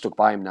that Gareth stuck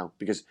by him now,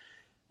 because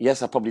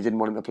yes, I probably didn't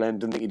want him to play and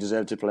didn't think he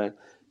deserved to play,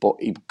 but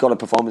he got a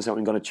performance out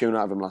and got a tune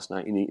out of him last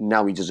night, and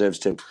now he deserves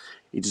to.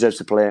 He deserves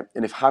to play.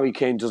 And if Harry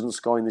Kane doesn't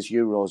score in this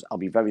Euros, I'll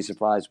be very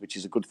surprised, which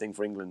is a good thing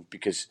for England,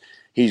 because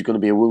he's going to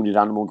be a wounded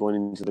animal going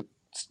into the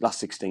last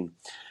 16.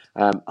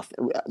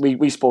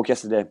 We spoke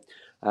yesterday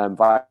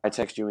via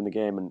text during the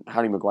game, and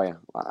Harry Maguire.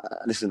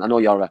 Listen, I know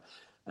you're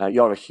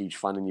a huge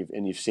fan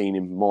and you've seen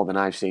him more than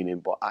I've seen him,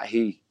 but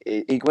he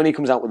when he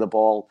comes out with the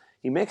ball,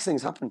 he makes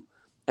things happen.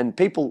 And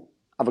people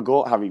have a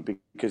go at Harry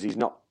because he's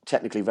not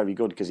technically very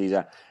good, because he's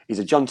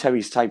a John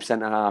Terry's type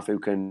centre half who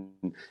can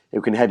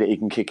head it, he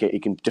can kick it, he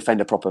can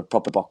defend a proper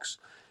box.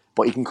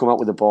 But he can come out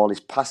with the ball.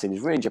 His passing,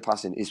 his range of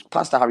passing, his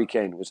pass to Harry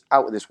Kane was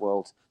out of this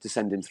world to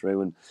send him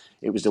through. And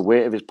it was the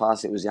weight of his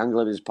pass, it was the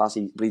angle of his pass.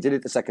 But he did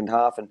it the second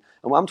half. And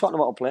I'm talking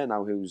about a player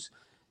now who's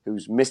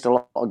missed a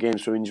lot of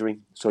games through injury.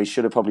 So he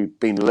should have probably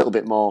been a little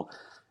bit more,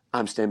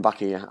 I'm staying back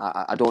here.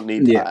 I don't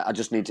need. I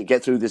just need to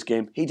get through this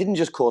game. He didn't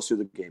just course through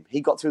the game.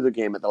 He got through the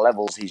game at the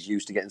levels he's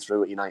used to getting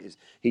through at United.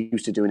 He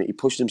used to doing it. He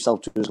pushed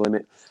himself to his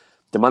limit.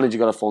 The manager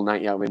got a full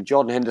 90 out of him.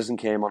 Jordan Henderson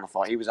came on. I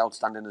thought he was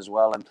outstanding as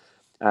well. And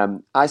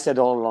I said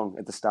all along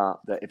at the start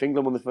that if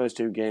England won the first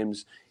two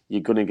games,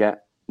 you're going to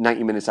get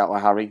 90 minutes out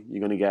of Harry. You're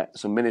going to get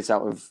some minutes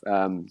out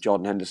of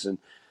Jordan Henderson.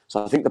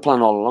 So I think the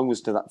plan all along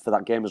was for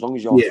that game, as long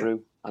as you're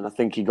through. And I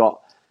think he's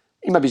got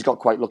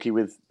quite lucky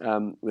with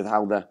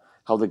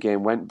how the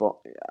game went. But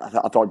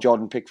I thought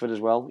Jordan Pickford as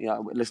well. Yeah,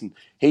 listen,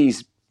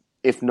 he's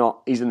in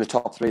the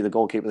top three of the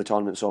goalkeeper of the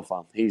tournament so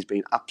far. He's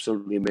been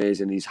absolutely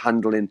amazing. He's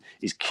handling,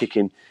 he's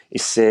kicking,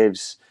 his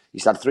saves.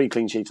 He's had 3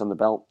 clean sheets on the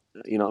belt.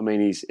 You know what I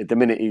mean? He's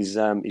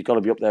got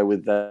to be up there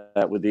with the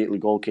Italy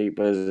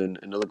goalkeepers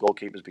and other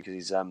goalkeepers, because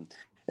he's an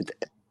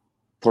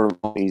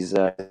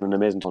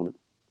amazing tournament.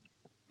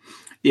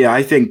 Yeah,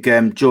 I think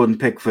Jordan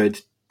Pickford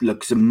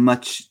looks a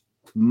much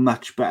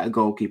better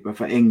goalkeeper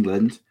for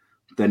England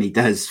than he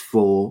does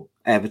for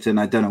Everton.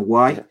 I don't know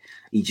why. Yeah.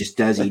 He just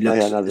does. He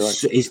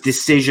looks. His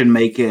decision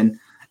making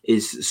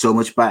is so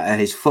much better.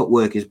 His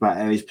footwork is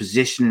better. His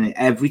positioning,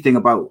 everything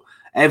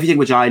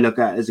which I look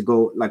at as a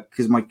goal, like,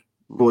 because my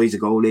boy's a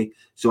goalie,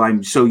 so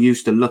I'm so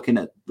used to looking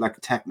at like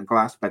technical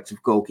aspects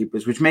of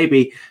goalkeepers, which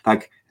maybe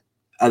like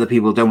other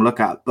people don't look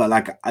at. But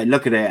like I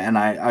look at it and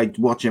I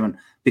watch him, and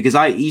because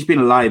he's been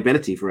a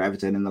liability for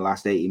Everton in the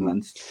last 18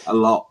 months, a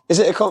lot. Is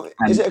it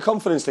a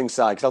confidence thing,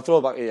 Si? Because I'll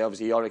throw back here,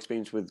 obviously, your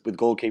experience with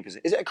goalkeepers.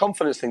 Is it a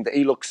confidence thing that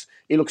he looks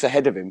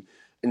ahead of him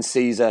and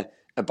sees a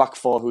back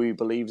four who he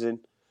believes in?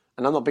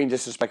 And I'm not being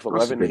disrespectful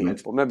to Everton here,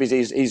 but maybe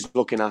he's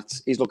looking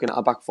at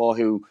a back four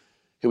who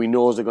he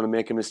knows they're going to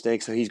make a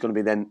mistake, so he's going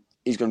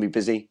to be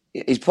busy.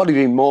 He's probably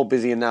been more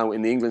busy now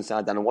in the England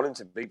side than I want him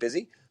to be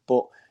busy,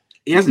 but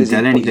he hasn't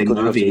done anything.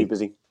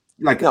 Busy.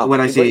 Like when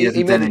I say he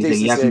hasn't done anything,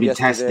 he hasn't been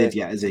tested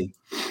yet, has he?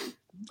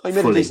 Oh, he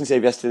made a decent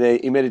save yesterday.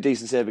 He made a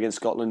decent save against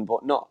Scotland,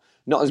 but not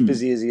as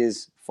busy as he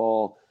is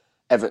for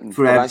Everton.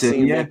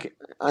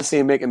 I see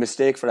him make a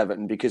mistake for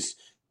Everton because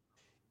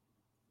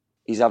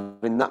he's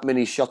having that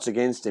many shots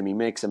against him. He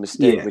makes a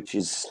mistake, which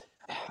is...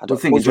 The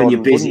thing is, when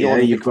you're busier,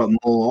 you've got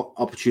more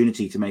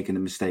opportunity to make a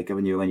mistake,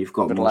 haven't you? When you've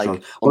got more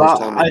shots.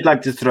 Well, I'd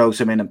like to throw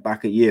some in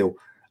back at you.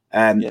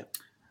 Harry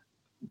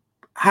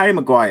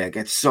Maguire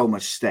gets so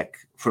much stick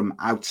from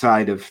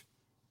outside of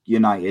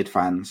United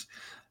fans.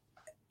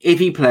 If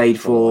he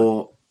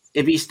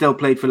still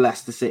played for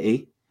Leicester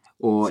City,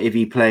 or if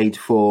he played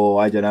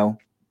for, I don't know,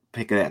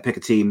 pick a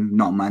team,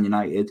 not Man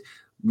United,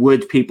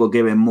 would people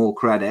give him more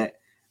credit?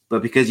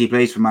 But because he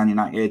plays for Man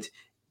United,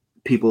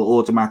 people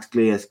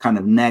automatically are kind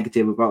of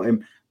negative about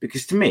him.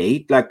 Because to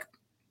me, like,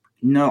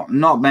 not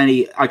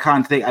many. I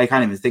can't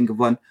even think of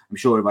one. I'm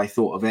sure if I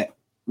thought of it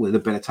with a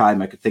bit of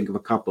time, I could think of a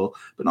couple.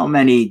 But not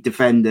many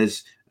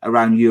defenders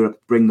around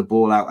Europe bring the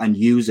ball out and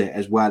use it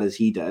as well as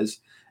he does,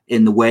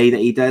 in the way that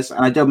he does.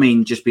 And I don't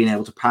mean just being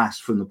able to pass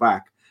from the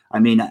back. I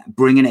mean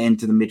bringing it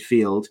into the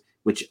midfield,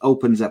 which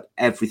opens up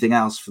everything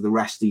else for the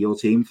rest of your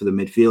team, for the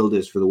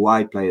midfielders, for the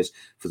wide players,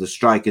 for the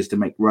strikers to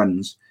make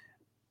runs.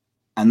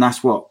 And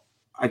that's what,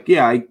 I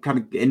kind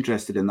of get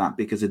interested in that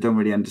because I don't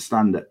really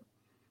understand it.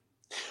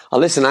 Oh,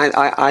 listen,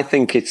 I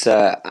think it's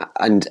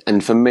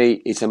and for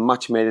me, it's a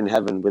match made in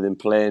heaven with him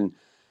playing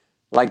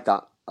like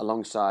that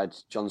alongside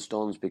John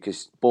Stones,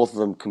 because both of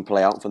them can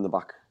play out from the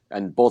back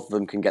and both of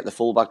them can get the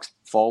fullbacks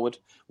forward,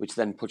 which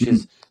then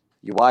pushes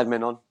your wide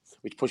men on,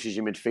 which pushes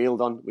your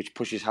midfield on, which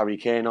pushes Harry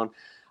Kane on.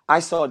 I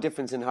saw a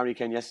difference in Harry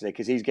Kane yesterday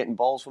because he's getting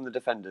balls from the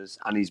defenders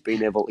and he's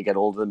been able to get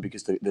hold of them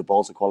because the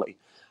balls are quality.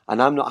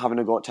 And I'm not having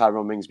a go at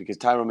Tyrone Mings because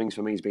Tyrone Mings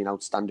for me has been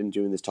outstanding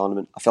during this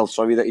tournament. I felt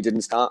sorry that he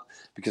didn't start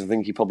because I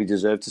think he probably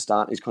deserved to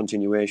start his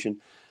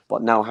continuation.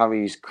 But now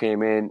Harry's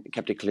came in,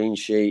 kept a clean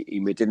sheet. He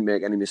didn't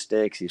make any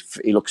mistakes.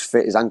 He looks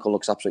fit. His ankle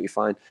looks absolutely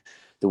fine.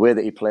 The way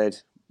that he played,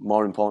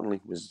 more importantly,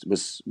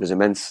 was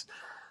immense.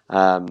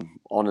 On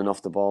and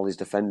off the ball, his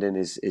defending,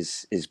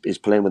 is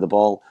playing with the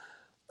ball.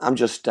 I'm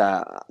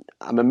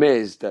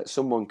amazed that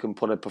someone can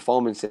put a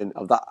performance in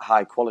of that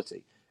high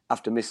quality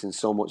after missing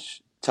so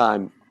much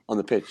time on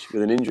the pitch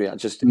with an injury. It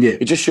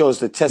just shows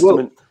the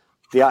testament,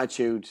 the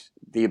attitude,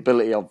 the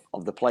ability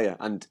of the player,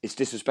 and it's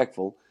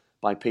disrespectful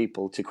by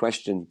people to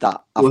question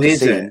that after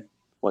seeing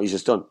what he's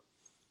just done.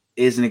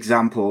 Here's an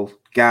example.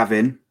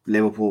 Gavin,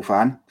 Liverpool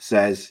fan,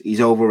 says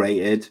he's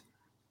overrated,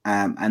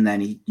 and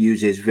then he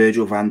uses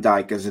Virgil van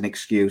Dijk as an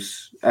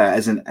excuse,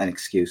 as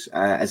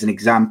an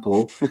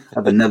example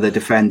of another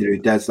defender who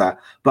does that.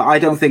 But I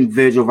don't think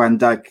Virgil van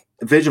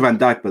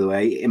Dijk, by the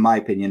way, in my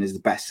opinion, is the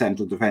best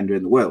central defender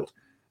in the world.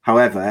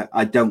 However,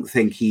 I don't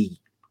think he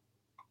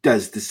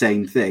does the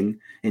same thing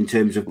in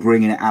terms of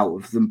bringing it out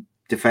of the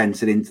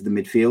defence and into the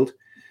midfield.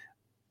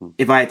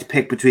 If I had to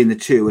pick between the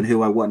two and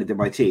who I wanted in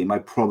my team,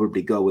 I'd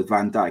probably go with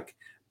Van Dijk,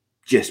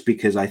 just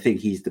because I think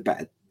he's the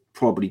better,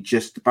 probably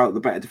just about the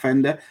better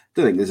defender. I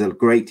don't think there's a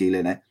great deal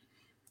in it.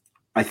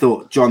 I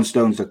thought John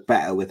Stones looked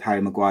better with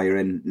Harry Maguire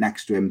in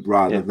next to him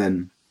rather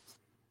than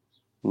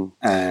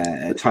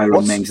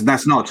Tyrone Mings. And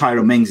that's not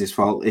Tyrone Mings'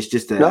 fault. It's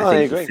just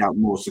I think he felt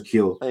more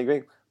secure. I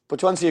agree. But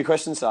to answer your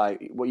question,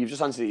 Si, well, you've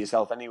just answered it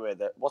yourself anyway.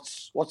 That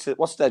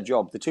what's their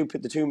job? The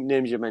two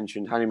names you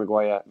mentioned, Harry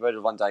Maguire,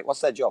 Virgil van Dijk.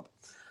 What's their job?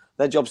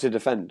 Their job's to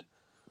defend.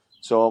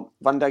 So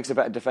Van Dijk's a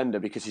better defender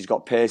because he's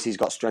got pace, he's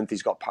got strength,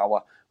 he's got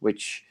power,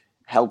 which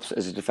helps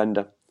as a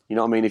defender. You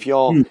know what I mean? If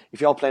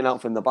you're playing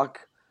out from the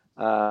back,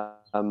 I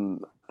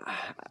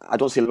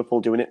don't see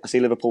Liverpool doing it. I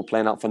see Liverpool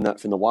playing out from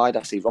the wide.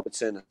 I see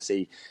Robertson. I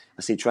see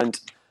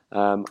Trent.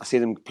 I see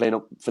them playing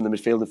up from the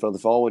midfield and further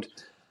forward.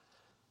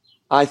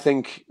 I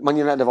think Man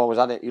United have always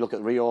had it. You look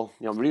at Rio.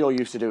 You know, Rio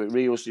used to do it.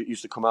 Rio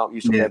used to come out,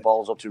 used to play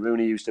balls up to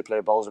Rooney, used to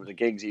play balls up to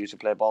Giggs, he used to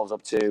play balls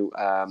up to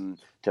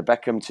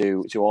Beckham,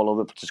 to all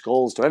over, to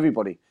Scholes, to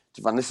everybody,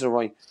 to Van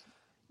Nistelrooy.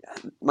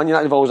 Man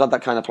United have always had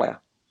that kind of player.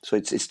 So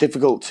it's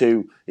difficult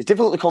to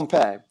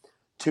compare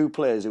two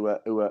players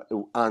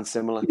who aren't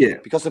similar. Yeah.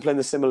 Because they're playing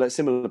the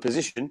similar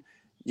position,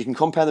 you can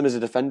compare them as a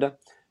defender.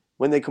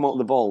 When they come out of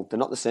the ball, they're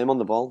not the same on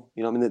the ball.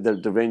 You know what I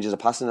mean? The ranges of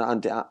passing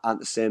aren't the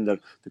same. The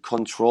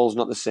control's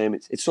not the same.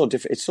 It's so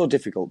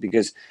difficult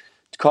because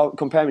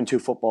comparing two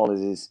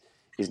footballers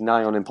is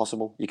nigh on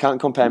impossible. You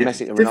can't compare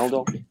Messi to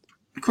Ronaldo.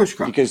 Of course you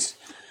can't. Because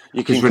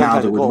you can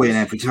Ronaldo would win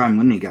every time,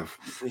 wouldn't he, Gav?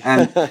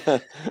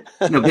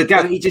 No, but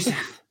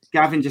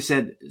Gavin just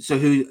said, so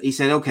he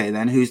said, okay,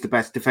 then who's the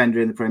best defender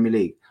in the Premier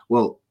League?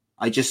 Well,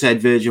 I just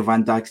said Virgil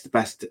van Dijk's the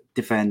best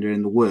defender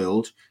in the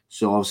world,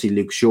 so obviously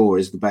Luke Shaw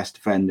is the best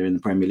defender in the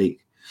Premier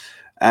League.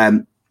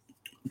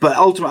 But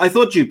ultimately, I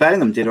thought Jude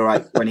Bellingham did all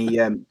right when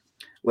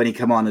he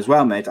come on as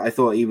well, mate. I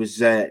thought he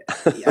was. I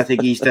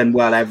think he's done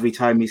well every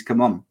time he's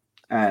come on.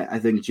 I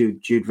think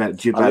Jude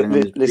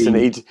Bellingham.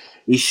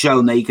 He's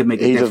shown that he can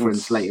make a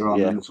difference later on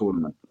in the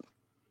tournament.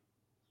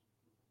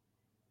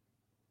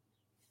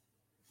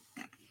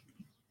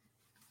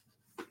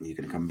 You're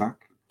going to come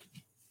back.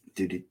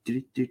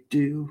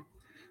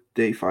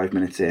 35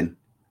 minutes in,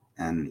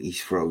 and he's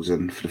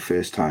frozen for the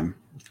first time.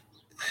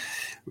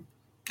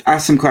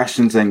 Ask some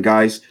questions then,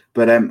 guys.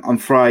 But on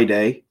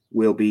Friday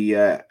we'll be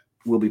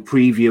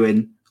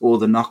previewing all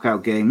the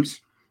knockout games.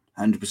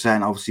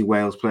 100%. Obviously,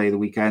 Wales play the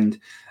weekend,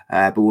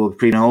 but we'll be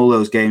previewing all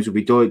those games.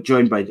 We'll be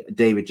joined by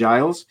David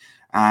Giles,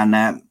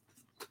 and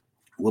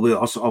we'll be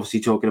also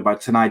obviously talking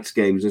about tonight's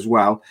games as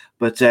well.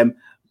 But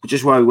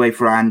just while we wait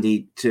for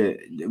Andy to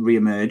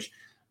re-emerge,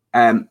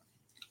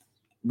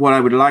 what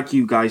I would like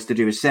you guys to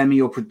do is send me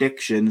your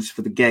predictions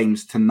for the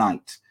games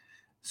tonight.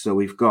 So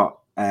we've got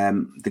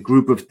the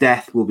group of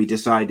death will be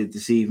decided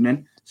this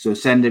evening. So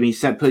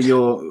put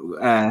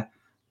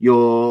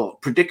your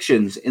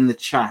predictions in the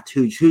chat.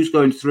 Who's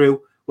going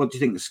through? What do you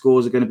think the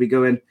scores are going to be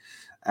going?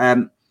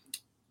 And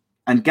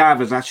Gav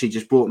has actually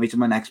just brought me to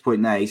my next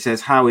point there. He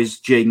says, how is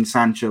Jadon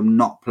Sancho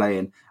not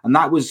playing? And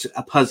that was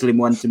a puzzling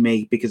one to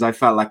me because I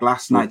felt like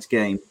last night's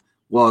game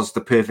was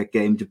the perfect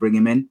game to bring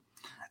him in.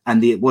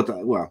 And you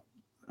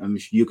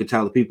could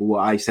tell the people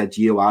what I said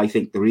to you. I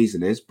think the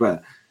reason is,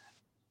 but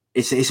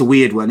it's a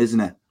weird one,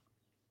 isn't it?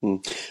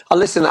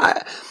 Listen,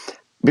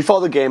 before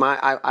the game,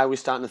 I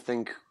was starting to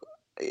think.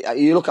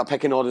 You look at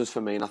pecking orders for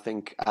me, and I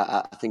think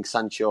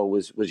Sancho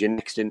was your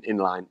next in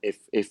line.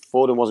 If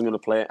Foden wasn't going to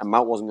play and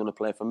Mount wasn't going to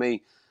play, for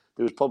me,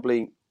 there was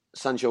probably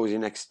Sancho was your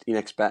next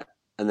bet,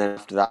 and then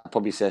after that, I'd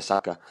probably say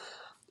Saka.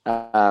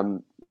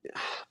 But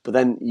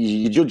then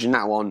you're judging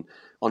now on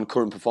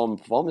current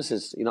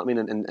performances. You know what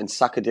I mean? And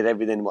Saka did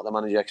everything what the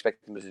manager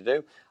expected him to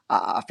do.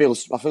 I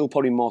feel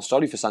probably more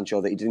sorry for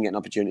Sancho that he didn't get an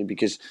opportunity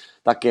because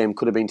that game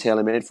could have been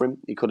tailor made for him.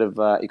 He could have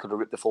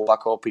ripped the full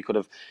back up. He could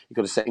have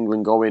set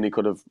England going. He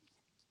could have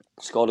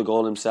scored a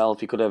goal himself.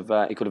 He could have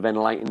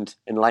enlightened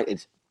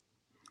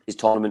his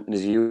tournament and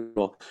his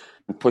Euro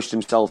and pushed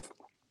himself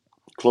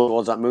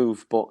towards that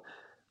move. But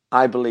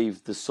I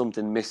believe there's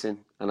something missing,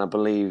 and I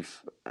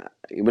believe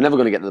we're never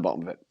going to get to the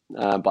bottom of it.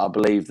 But I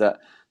believe that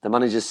the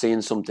manager's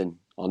seeing something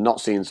or not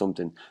seeing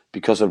something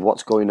because of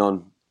what's going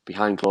on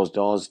behind closed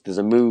doors. There's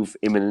a move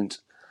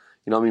imminent.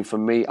 You know what I mean? For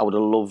me, I would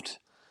have loved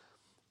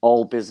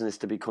all business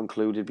to be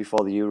concluded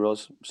before the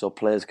Euros so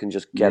players can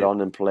just get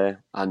on and play.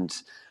 And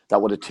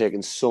that would have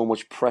taken so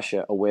much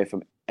pressure away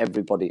from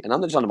everybody. And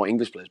I'm not just talking about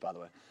English players, by the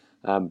way.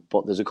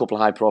 But there's a couple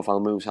of high-profile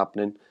moves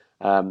happening.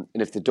 And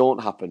if they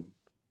don't happen,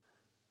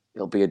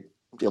 it'll be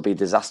a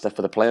disaster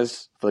for the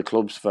players, for the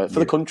clubs, for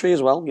the country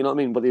as well. You know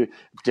what I mean? But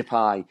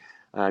Depay,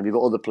 you've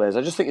got other players.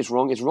 I just think it's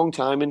wrong. It's wrong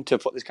timing to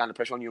put this kind of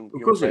pressure on young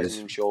players and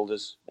young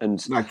shoulders.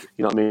 And you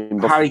know what I mean?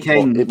 Harry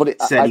Kane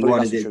said he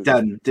wanted it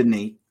done, didn't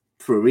he?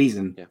 For a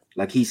reason. Yeah.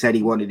 Like he said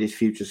he wanted his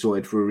future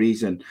sorted for a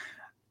reason.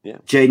 Yeah.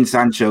 Jadon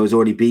Sancho has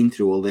already been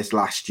through all this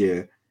last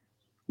year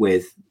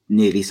with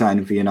nearly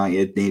signing for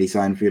United.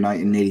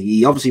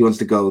 He obviously wants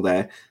to go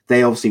there.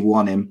 They obviously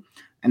want him.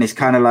 And it's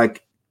kind of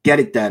like,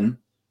 get it done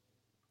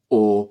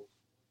or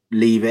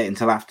leave it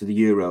until after the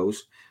Euros.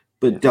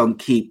 But don't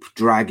keep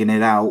dragging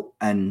it out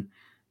and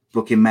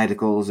booking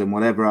medicals and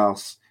whatever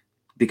else,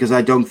 because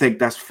I don't think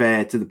that's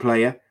fair to the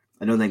player.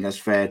 I don't think that's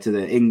fair to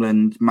the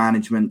England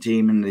management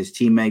team and his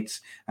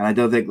teammates, and I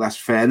don't think that's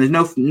fair. And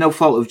there's no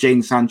fault of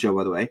Jadon Sancho,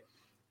 by the way.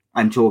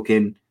 I'm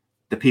talking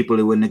the people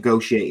who are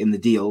negotiating the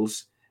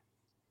deals.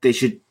 They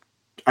should.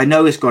 I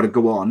know it's got to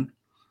go on,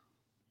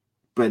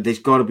 but there's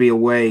got to be a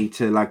way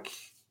to, like,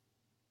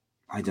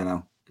 I don't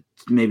know,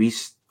 maybe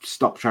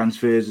stop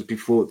transfers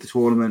before the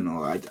tournament,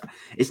 or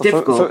it's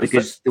difficult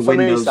because the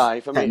windows.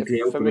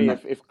 For me,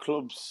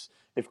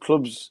 if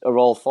clubs are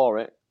all for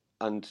it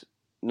and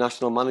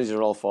national managers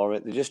are all for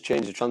it, they just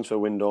change the transfer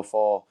window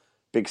for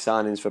big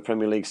signings, for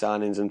Premier League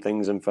signings and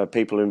things, and for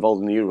people who are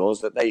involved in the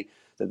Euros,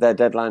 that their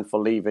deadline for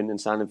leaving and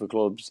signing for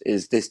clubs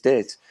is this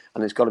date,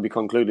 and it's got to be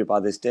concluded by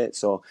this date.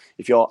 So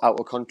if you're out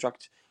of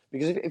contract,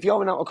 because if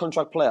you're an out of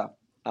contract player,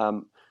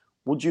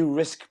 would you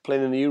risk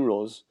playing in the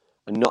Euros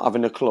and not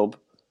having a club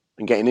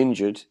and getting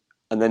injured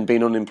and then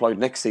being unemployed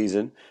next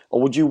season?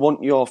 Or would you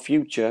want your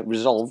future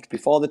resolved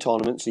before the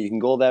tournament so you can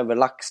go there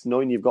relaxed,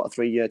 knowing you've got a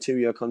 3-year,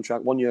 2-year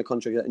contract, 1-year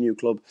contract at a new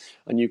club,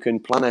 and you can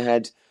plan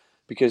ahead?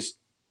 Because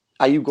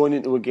are you going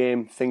into a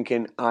game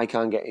thinking, I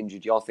can't get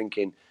injured? You're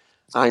thinking,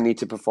 I need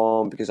to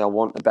perform because I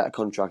want a better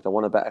contract, I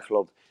want a better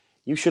club.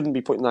 You shouldn't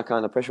be putting that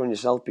kind of pressure on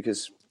yourself,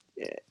 because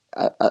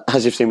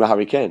as you've seen with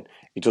Harry Kane,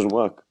 it doesn't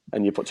work,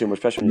 and you put too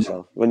much pressure on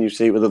yourself. When you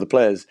see it with other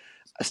players,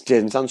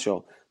 Jadon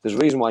Sancho, there's a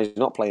reason why he's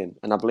not playing,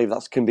 and I believe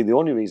that can be the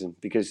only reason,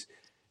 because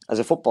as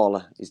a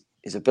footballer,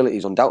 his ability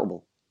is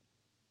undoubtable.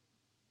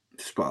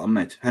 Spot on,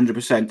 mate.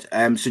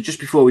 100%. So just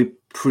before we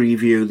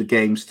preview the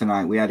games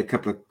tonight, we had a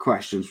couple of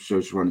questions which I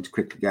just wanted to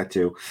quickly get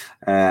to.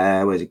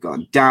 Where's it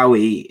gone?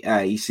 Dowie,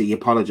 he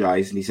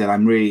apologised and he said,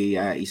 I'm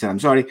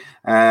sorry.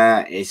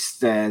 I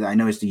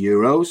know it's the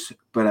Euros,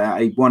 but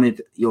I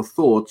wanted your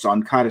thoughts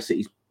on Cardiff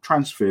City's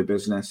transfer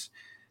business.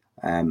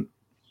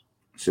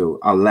 So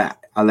I'll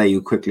let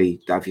you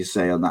quickly have your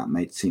say on that,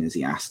 mate, seeing as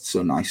he asked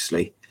so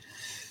nicely.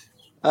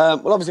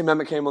 Well, obviously,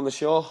 Mehmet came on the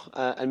show,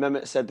 and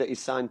Mehmet said that he's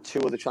signed 2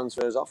 of the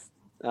transfers off.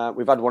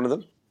 We've had one of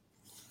them.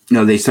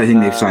 No, I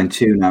think they've signed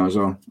 2 now as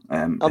well.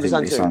 I think they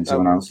signed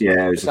someone else.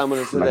 Yeah, it was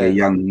a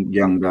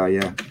young guy.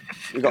 Yeah,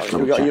 we got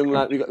a young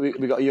lad.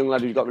 We got a young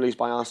lad who got released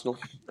by Arsenal.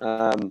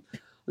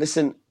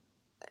 Listen,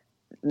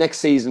 next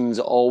season's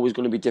always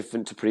going to be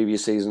different to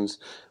previous seasons.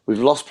 We've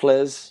lost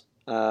players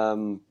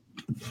because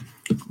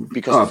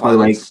of finance. By the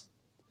way,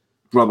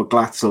 Robert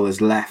Glatzel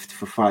has left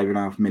for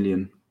 $5.5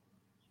 million.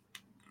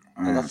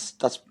 That's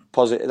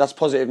positive. That's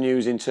positive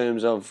news in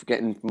terms of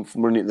getting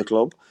money at the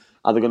club.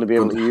 Are they going to be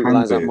able to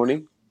utilise that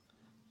money?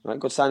 Right,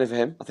 good signing for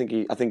him. I think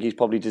he's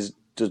probably just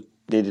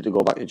needed to go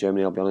back to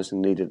Germany. I'll be honest,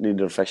 and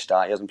needed a fresh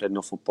start. He hasn't played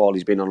enough football.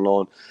 He's been on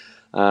loan.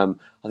 I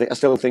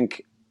still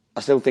think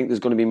there's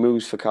going to be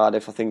moves for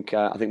Cardiff. I think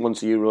once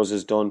the Euros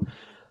is done,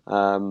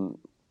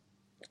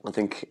 I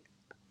think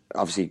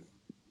obviously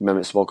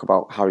Mehmet spoke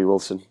about Harry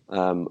Wilson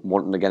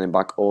wanting to get him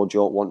back,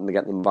 Ojo wanting to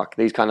get them back.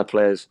 These kind of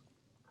players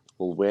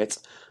will wait.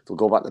 They'll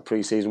go back to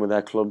pre-season with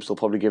their clubs. They'll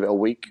probably give it a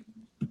week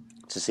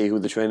to see who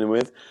they're training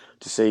with,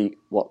 to see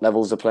what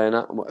levels they're playing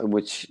at, and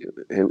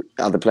who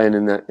are they playing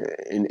in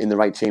the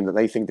right team that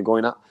they think they're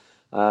going at,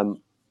 and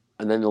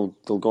then they'll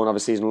go and have a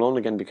season alone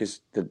again, because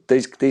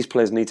these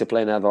players need to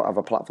play and have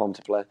a platform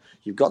to play.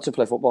 You've got to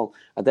play football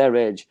at their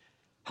age.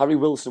 Harry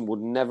Wilson would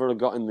never have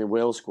got in the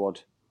Wales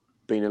squad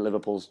being at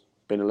Liverpool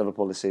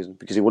this season,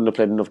 because he wouldn't have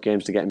played enough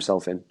games to get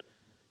himself in.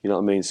 You know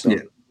what I mean? So.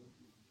 Yeah.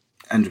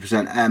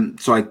 100%.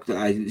 So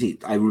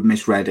I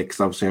misread it because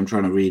obviously I'm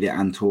trying to read it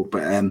and talk.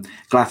 But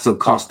Glatzel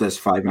cost us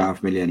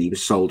 $5.5 million. He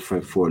was sold for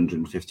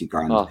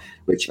 $450,000,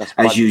 which,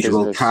 as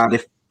usual,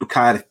 business.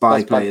 Cardiff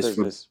buy players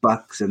for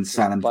bucks and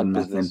sell them for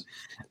nothing.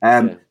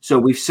 So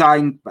we've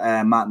signed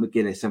Matt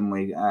McGuinness, haven't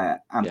we?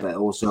 But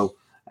also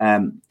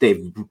they're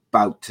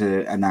about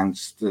to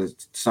announce the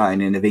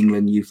signing of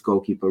England youth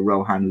goalkeeper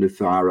Rohan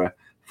Luthara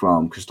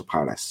from Crystal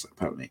Palace,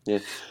 apparently. Yeah,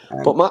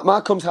 but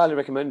Mark comes highly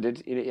recommended.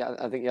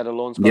 I think he had a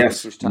loan spell at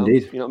Ipswich Town.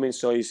 Indeed. You know what I mean?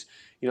 So he's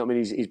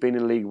been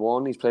in League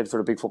One. He's played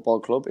for a big football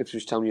club.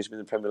 Ipswich Town used to be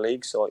in the Premier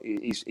League, so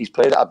he's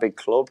played at a big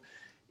club.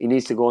 He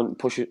needs to go and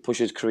push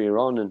his career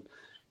on. And you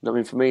know what I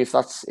mean? For me, if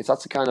that's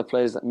the kind of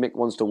players that Mick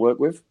wants to work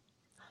with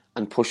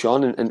and push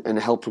on and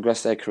help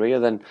progress their career,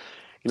 then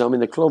you know what I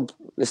mean.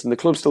 The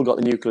club's still got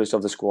the nucleus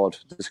of the squad.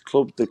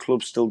 The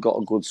club's still got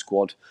a good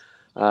squad.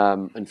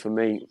 And for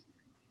me.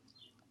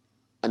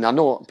 And I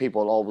know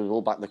people always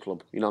will back the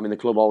club. You know what I mean? The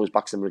club always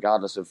backs them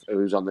regardless of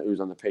who's on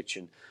the pitch.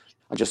 And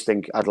I just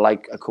think I'd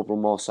like a couple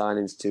more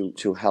signings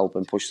to help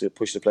and push the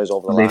players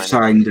over the line. They've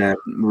signed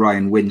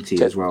Ryan Winty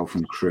as well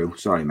from Crewe.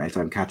 Sorry, mate,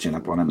 I'm catching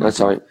up on him. That's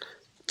all right.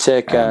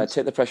 Take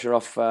the pressure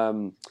off.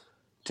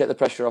 Take the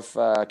pressure off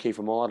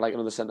Kiefer Moore. I'd like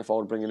another centre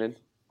forward bringing in.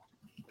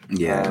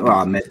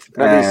 Yeah,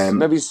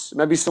 maybe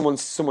someone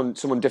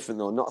different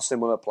though, not a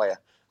similar player.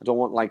 I don't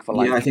want like for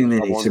like. Yeah, I think they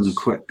need someone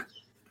quick.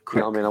 You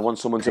know what I mean? I want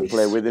someone to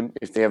play with him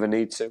if they ever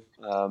need to.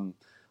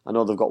 I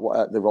know they've got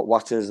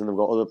Watters and they've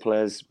got other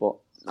players, but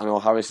I know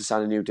Harris has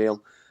signed a new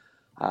deal.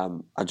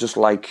 I just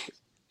like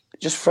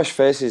fresh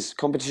faces.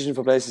 Competition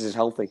for places is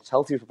healthy. It's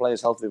healthy for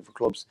players, healthy for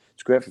clubs.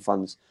 It's great for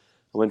fans.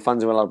 And when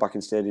fans are allowed back in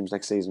stadiums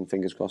next season,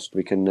 fingers crossed,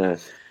 we can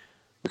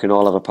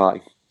all have a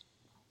party.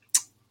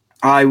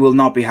 I will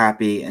not be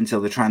happy until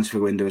the transfer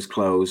window is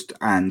closed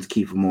and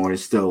Kiefer Moore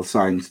is still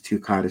signed to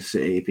Cardiff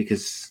City,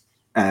 because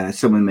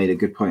someone made a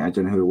good point, I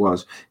don't know who it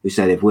was, who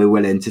said if we're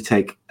willing to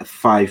take a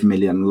 $5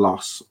 million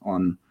loss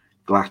on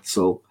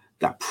Glatzel,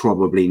 that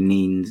probably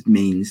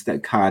means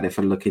that Cardiff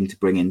are looking to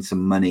bring in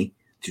some money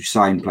to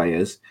sign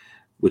players,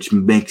 which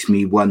makes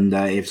me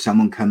wonder if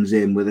someone comes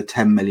in with a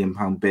 £10 million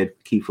bid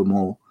for Kiefer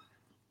Moore,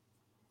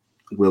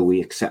 will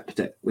we accept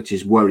it? Which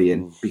is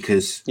worrying,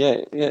 because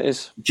it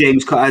is.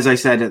 As I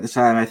said at the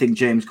time, I think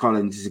James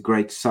Collins is a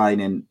great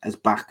signing as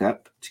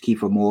backup to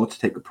Kiefer Moore, to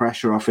take the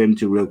pressure off him,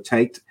 to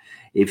rotate.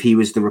 If he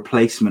was the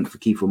replacement for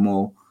Kiefer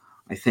Moore,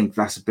 I think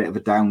that's a bit of a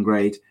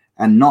downgrade.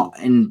 And not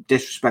in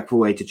disrespectful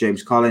way to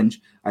James Collins.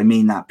 I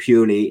mean that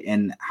purely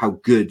in how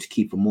good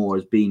Kiefer Moore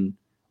has been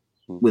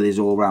with his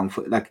all-round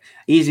foot. Like,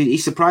 he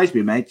surprised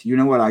me, mate. You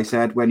know what I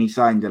said when he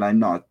signed, and I'm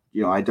not,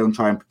 I don't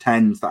try and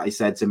pretend that I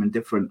said something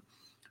different.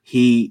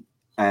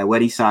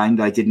 When he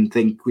signed, I didn't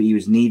think he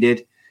was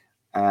needed.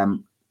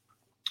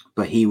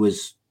 But he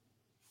was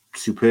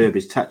superb.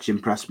 His touch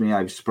impressed me.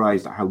 I was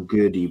surprised at how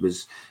good he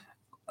was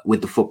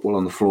with the football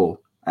on the floor.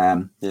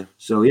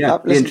 So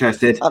be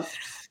interested.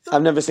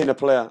 I've never seen a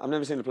player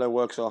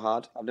work so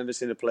hard. I've never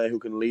seen a player who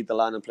can lead the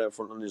line and play up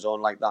front on his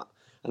own like that.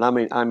 And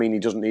I mean he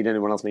doesn't need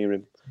anyone else near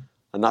him.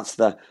 And that's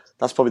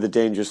probably the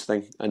dangerous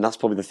thing. And that's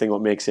probably the thing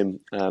what makes him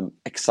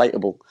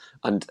excitable.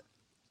 And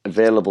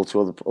available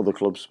to other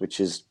clubs, which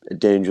is a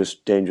dangerous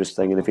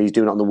thing. And if he's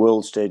doing it on the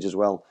world stage as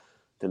well,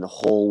 then the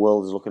whole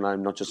world is looking at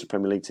him, not just the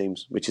Premier League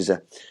teams, which is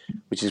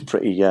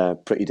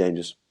pretty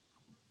dangerous.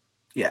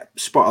 Yeah,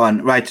 spot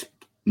on. Right,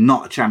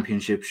 not a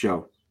championship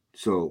show,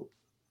 so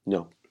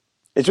no.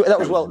 I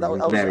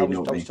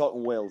was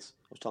talking Wales.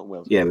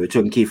 Yeah, we were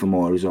talking Kiefer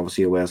Moore, who's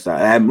obviously a Wales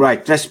star.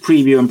 Right, let's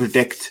preview and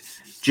predict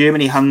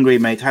Germany-Hungary,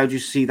 mate. How do you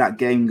see that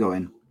game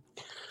going?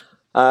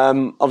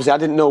 Obviously, I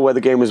didn't know where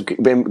the game was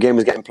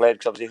getting played,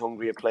 because obviously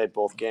Hungary had played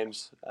both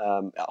games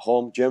at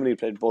home. Germany had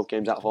played both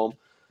games at home.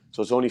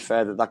 So it's only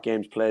fair that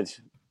game's played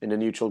in a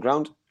neutral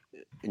ground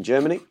in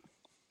Germany.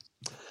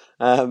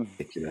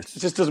 It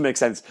just doesn't make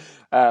sense.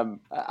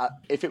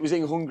 If it was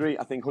in Hungary,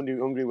 I think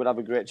Hungary would have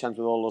a great chance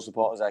with all those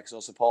supporters there, because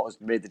those supporters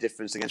made the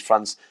difference against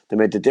France. They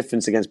made the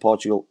difference against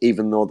Portugal,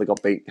 even though they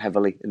got beat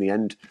heavily in the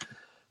end.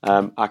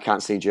 I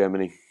can't see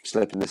Germany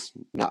slipping this.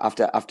 Now,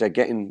 after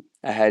getting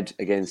ahead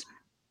against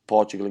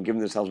Portugal and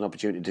giving themselves an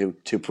opportunity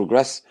to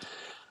progress,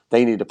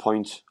 they need a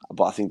point,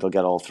 but I think they'll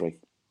get all three.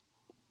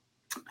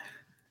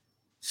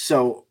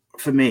 So,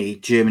 for me,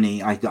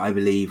 Germany, I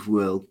believe,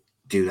 will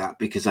do that,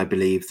 because I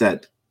believe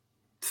that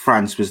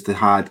France was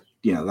that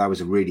was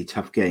a really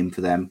tough game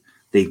for them.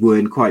 They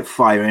weren't quite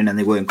firing and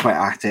they weren't quite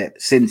at it.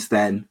 Since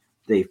then,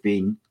 they've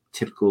been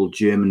typical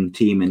German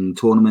team in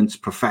tournaments,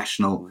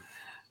 professional,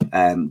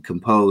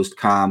 composed,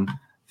 calm.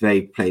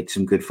 They played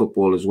some good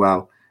football as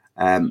well.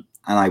 And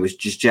I was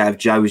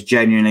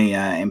genuinely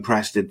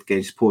impressed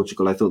against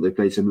Portugal. I thought they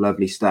played some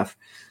lovely stuff.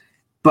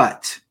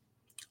 But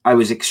I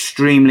was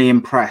extremely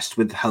impressed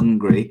with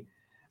Hungary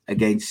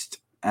against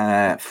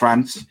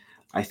France.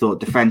 I thought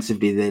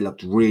defensively they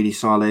looked really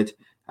solid,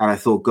 and I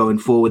thought going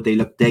forward they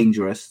looked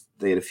dangerous.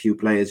 They had a few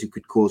players who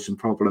could cause some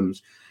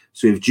problems.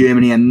 So if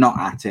Germany are not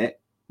at it,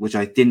 which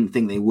I didn't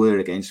think they were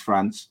against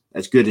France,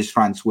 as good as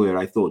France were,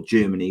 I thought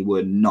Germany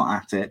were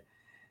not at it.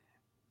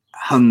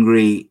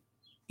 Hungary,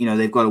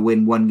 they've got to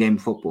win one game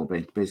of football,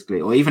 basically,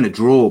 or even a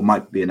draw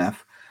might be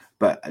enough.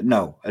 But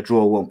no, a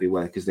draw won't be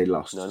well because they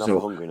lost. No, not for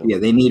Hungary, no. Yeah,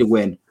 they need a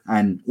win.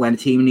 And when a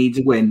team needs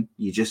a win,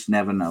 you just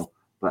never know.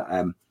 But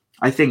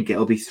I think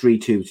it'll be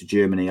 3-2 to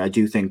Germany. I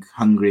do think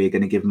Hungary are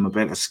going to give them a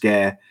bit of a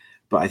scare,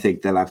 but I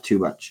think they'll have too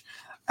much.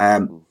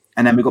 And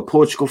then we've got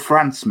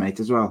Portugal-France, mate,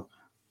 as well.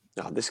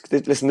 No, this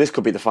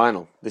could be the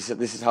final. This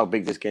is how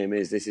big this game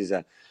is. This is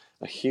a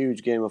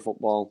huge game of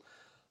football.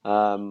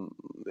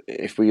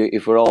 If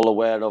we're all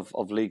aware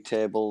of league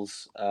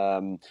tables,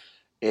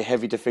 a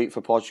heavy defeat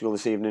for Portugal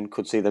this evening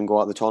could see them go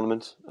out of the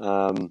tournament,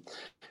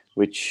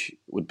 which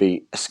would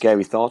be a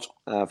scary thought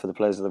for the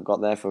players that they've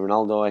got there, for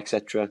Ronaldo,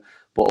 etc.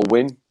 But a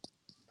win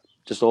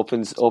just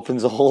opens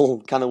the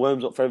whole can of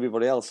worms up for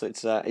everybody else. So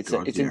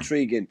it's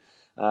intriguing.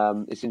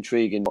 It's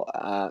intriguing, but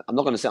I'm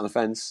not going to sit on the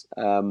fence.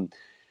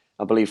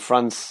 I believe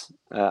France.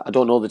 I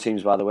don't know the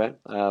teams, by the way,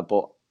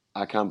 but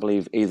I can't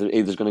believe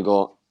either's going to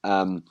go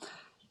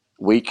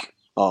weak,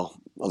 or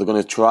they're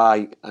going to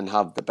try and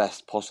have the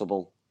best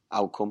possible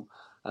outcome.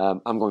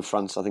 I'm going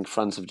France. I think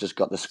France have just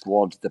got the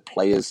squad, the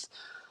players,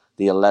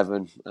 the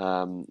 11.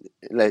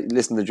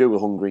 Listen, they drew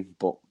with Hungary,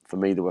 but for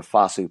me, they were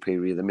far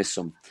superior. They missed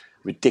some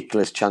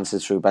ridiculous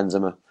chances through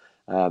Benzema.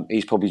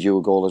 He's probably due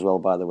a goal as well,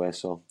 by the way.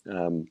 So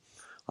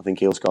I think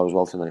he'll score as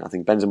well tonight. I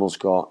think Benzema will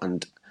score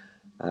and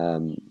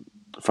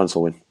France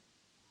will win.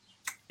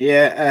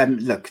 Yeah,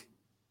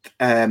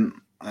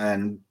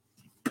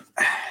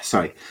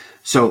 sorry.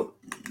 So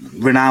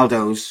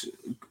Ronaldo's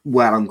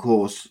well on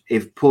course.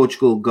 If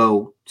Portugal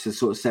go to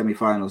sort of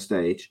semi-final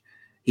stage,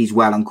 he's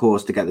well on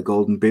course to get the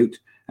golden boot,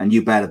 and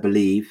you better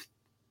believe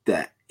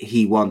that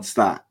he wants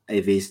that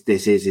if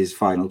this is his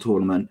final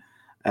tournament.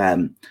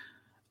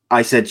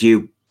 I said to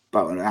you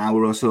about an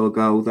hour or so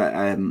ago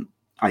that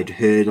I'd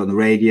heard on the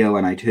radio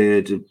and I'd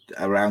heard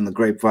around the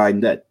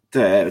grapevine that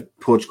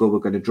Portugal were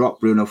going to drop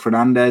Bruno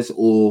Fernandes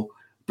or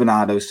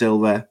Bernardo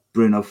Silva.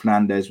 Bruno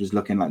Fernandes was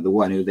looking like the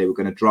one who they were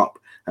going to drop,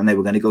 and they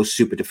were going to go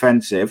super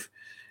defensive.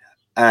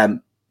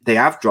 They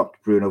have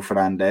dropped Bruno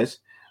Fernandes,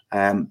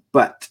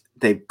 but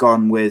they've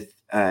gone with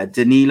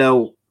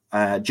Danilo,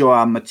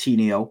 João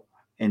Moutinho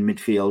in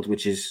midfield,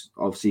 which is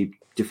obviously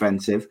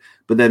defensive.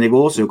 But then they've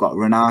also got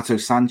Renato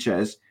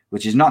Sanchez,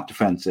 which is not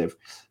defensive.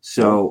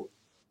 So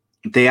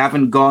they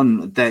haven't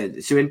gone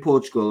there. So in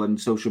Portugal and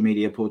social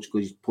media,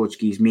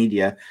 Portuguese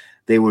media,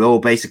 they were all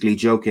basically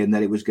joking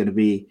that it was going to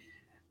be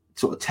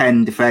sort of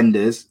 10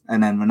 defenders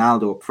and then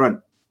Ronaldo up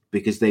front,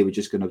 because they were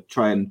just going to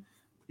try and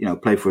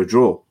play for a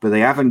draw. But they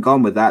haven't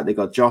gone with that. They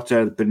got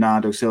Jota,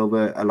 Bernardo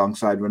Silva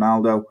alongside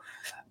Ronaldo.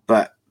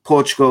 But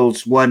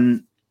Portugal's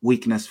one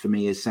weakness for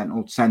me is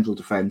central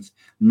defence.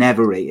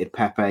 Never rated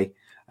Pepe.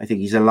 I think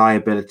he's a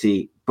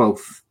liability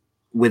both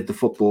with the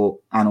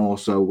football and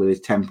also with his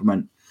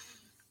temperament.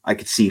 I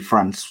could see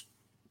France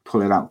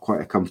pulling out quite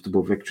a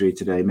comfortable victory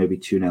today, maybe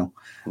 2-0.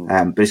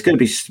 But it's going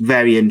to be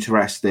very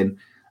interesting.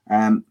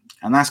 And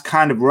that's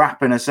kind of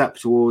wrapping us up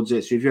towards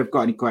it. So if you've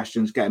got any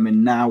questions, get them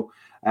in now.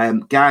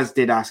 Gaz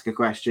did ask a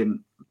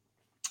question,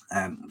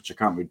 which we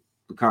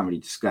can't really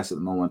discuss at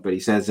the moment. But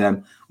he says,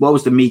 what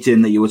was the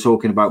meeting that you were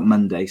talking about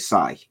Monday,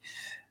 Si?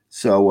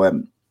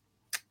 So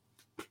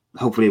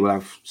hopefully we'll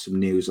have some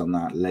news on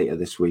that later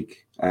this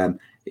week.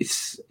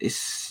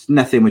 It's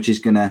nothing which is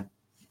going to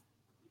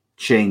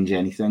change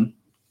anything,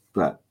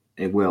 but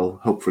it will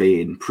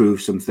hopefully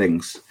improve some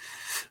things.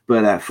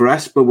 But for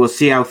us, we'll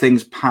see how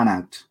things pan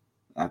out.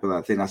 But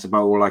I think that's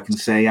about all I can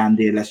say,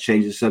 Andy. Let's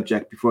change the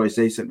subject before I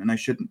say something I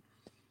shouldn't.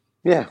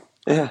 Yeah,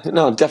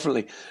 no,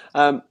 definitely.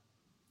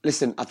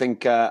 Listen, I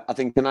think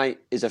tonight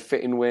is a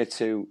fitting way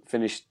to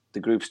finish the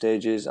group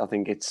stages. I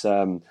think it's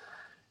a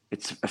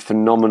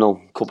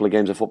phenomenal couple of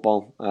games of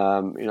football.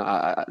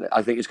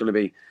 I think it's going to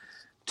be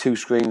 2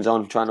 screens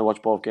on, trying to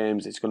watch both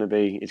games. It's going to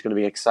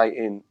be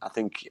exciting. I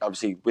think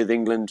obviously with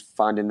England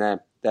finding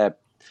their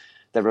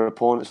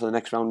opponents for the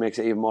next round makes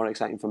it even more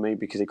exciting for me,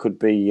 because it could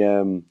be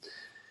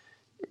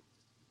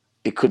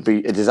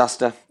a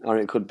disaster, or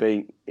it could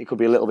be a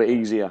little bit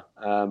easier.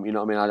 You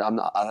know what I mean?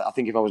 I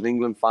think if I was an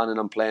England fan and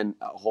I'm playing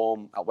at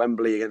home at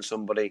Wembley against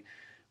somebody,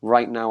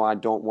 right now I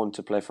don't want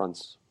to play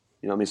France.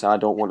 You know what I mean? So I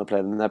don't want to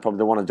play them. They're probably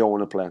the one I don't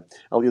want to play.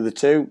 All the other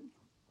two.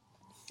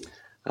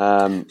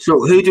 So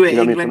who do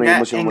England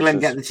get?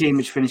 England get the team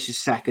which finishes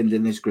second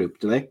in this group,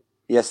 do they?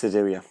 Yes, they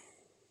do. Yeah.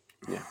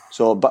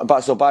 So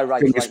by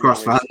right. Fingers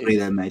crossed for Hungary,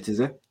 then, mate. Is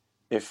it?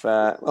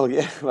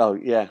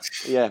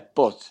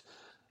 But.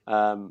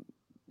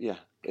 Yeah,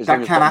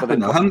 that can happen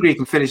though. Hungary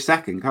can finish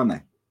second, can't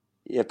they?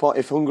 Yeah,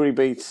 if Hungary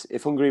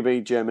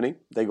beat Germany,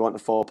 they go on to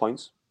 4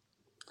 points,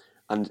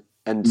 and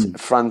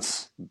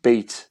France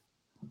beat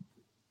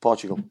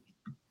Portugal.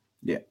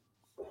 Yeah.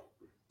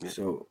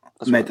 So,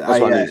 mate,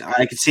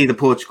 I could see the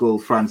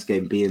Portugal-France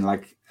game being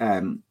like,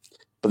 but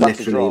that's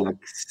literally like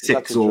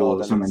 6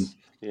 or something.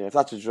 Yeah, if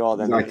that's a draw,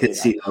 then I could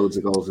see loads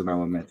of goals in that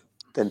one, mate.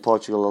 Then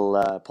Portugal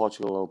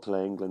will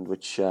play England,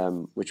 which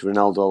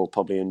Ronaldo will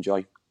probably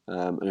enjoy.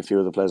 And a few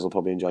other players will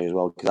probably enjoy as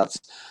well, because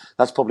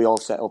that's probably all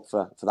set up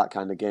for that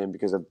kind of game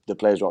because of the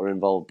players that are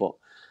involved. But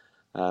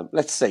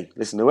let's see.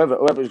 Listen, whoever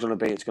it's going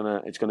to be, it's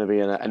going to be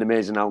an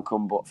amazing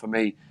outcome. But for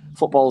me,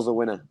 football's the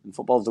winner, and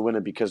football's the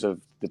winner because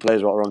of the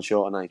players that are on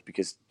show tonight.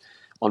 Because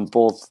on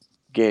both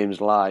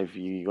games live,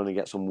 you're going to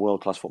get some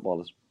world class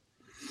footballers,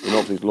 and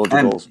hopefully loads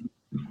of goals.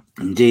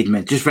 Indeed,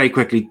 mate. Just very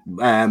quickly.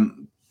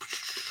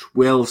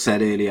 Will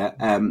said earlier,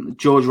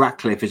 George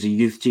Ratcliffe is a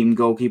youth team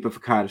goalkeeper for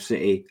Cardiff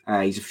City.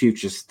 He's a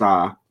future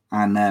star.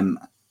 And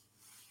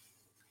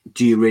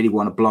do you really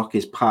want to block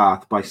his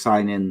path by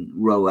signing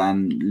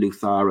Rohan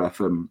Luthara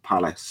from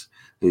Palace,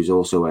 who's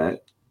also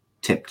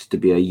tipped to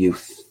be a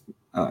youth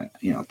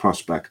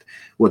prospect?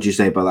 What do you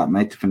say about that,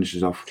 mate, to finish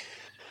us off?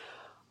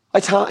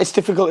 It's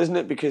difficult, isn't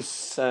it?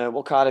 Because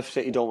what Cardiff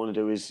City don't want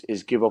to do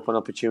is give up an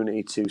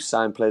opportunity to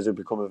sign players who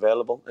become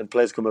available, and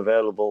players come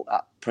available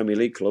at Premier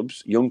League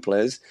clubs, young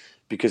players,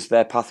 because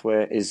their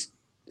pathway is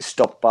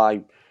stopped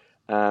by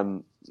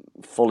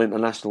full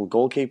international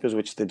goalkeepers,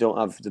 which they don't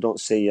have. They don't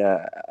see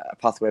a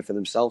pathway for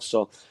themselves.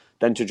 So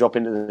then to drop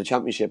into the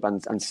Championship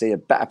and see a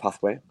better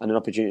pathway and an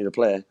opportunity to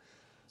play,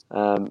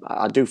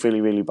 I do feel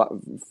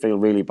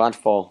really bad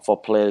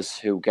for players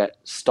who get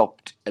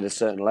stopped at a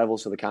certain level,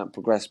 so they can't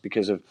progress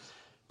because of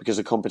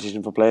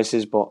competition for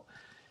places. But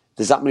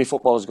there's that many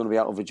footballers going to be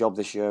out of a job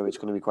this year. It's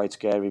going to be quite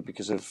scary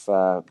because of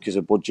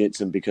budgets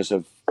and because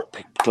of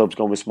clubs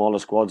going with smaller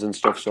squads and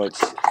stuff. So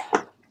it's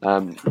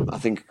I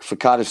think for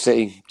Cardiff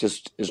City,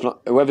 it's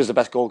not whoever's the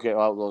best goalkeeper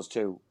out of those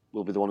two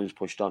will be the one who's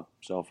pushed on.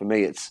 So for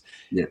me, it's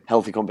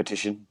healthy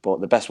competition, but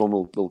the best one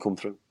will come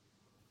through.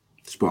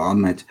 Spot on,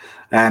 mate.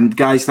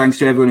 Guys, thanks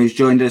to everyone who's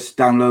joined us,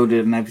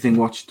 downloaded and everything,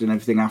 watched and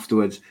everything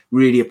afterwards.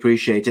 Really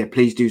appreciate it.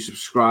 Please do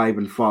subscribe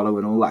and follow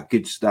and all that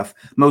good stuff.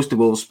 Most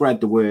of all,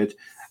 spread the word.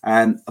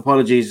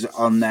 Apologies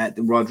on the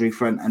Rhodri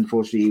front.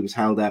 Unfortunately, he was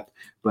held up,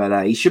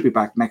 but he should be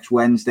back next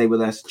Wednesday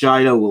with us.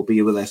 Gilo will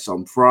be with us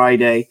on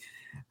Friday.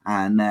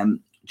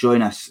 And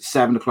join us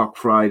 7 o'clock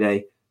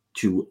Friday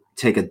to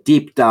take a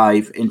deep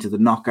dive into the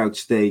knockout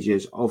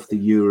stages of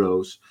the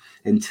Euros.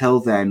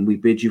 Until then, we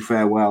bid you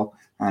farewell.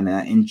 And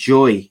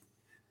enjoy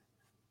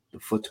the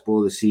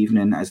football this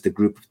evening as the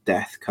group of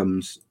death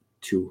comes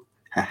to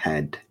a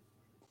head.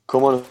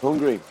 Come on,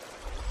 Hungary.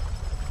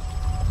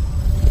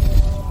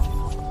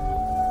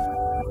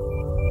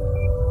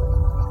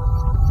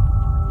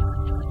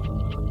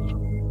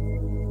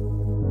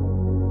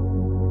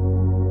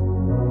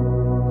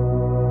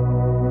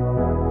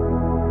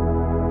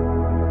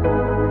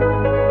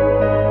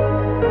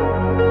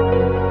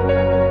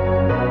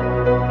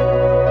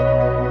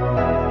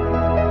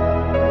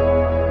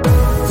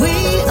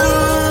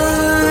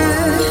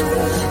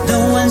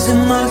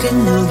 A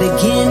new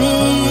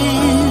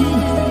beginning.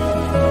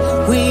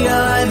 We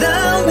are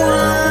the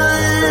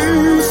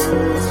ones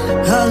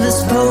of the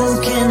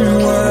spoken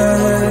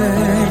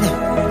word.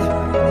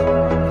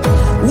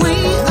 We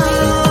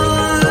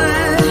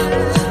are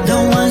the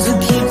ones who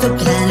keep the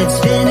planet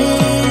spinning.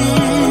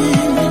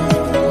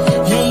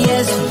 Yeah,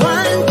 yes,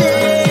 one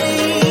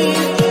day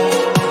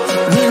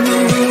we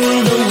will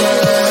rule the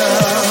world.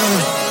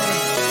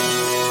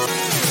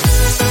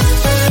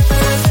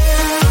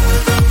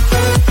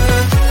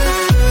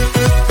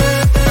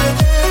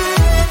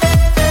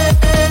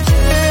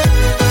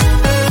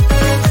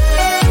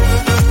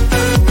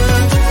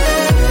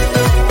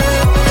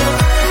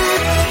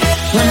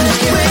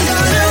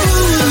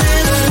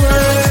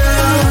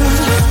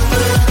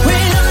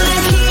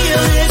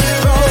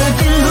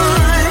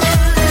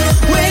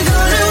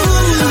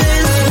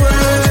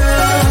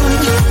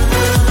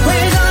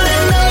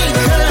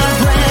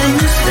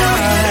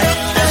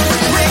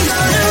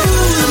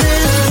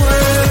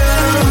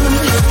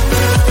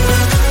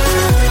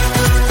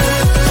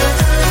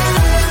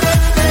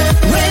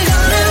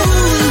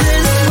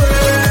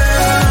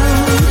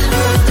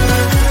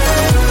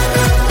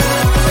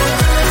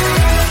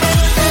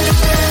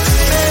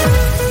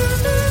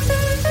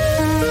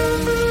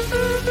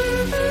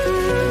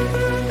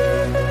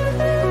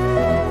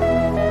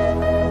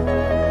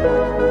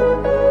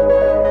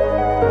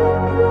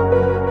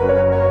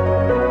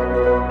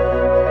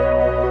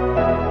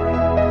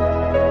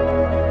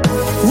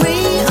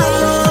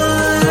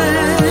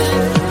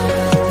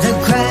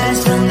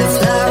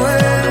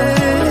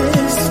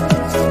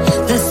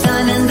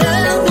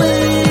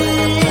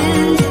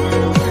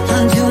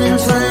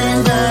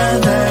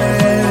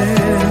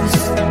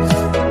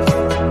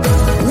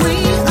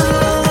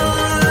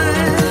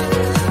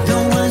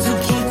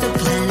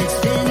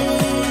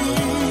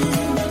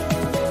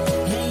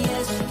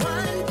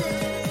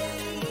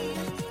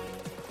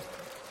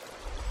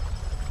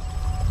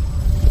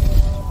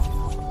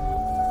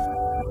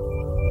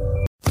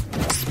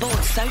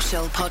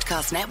 Social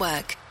Podcast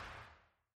Network.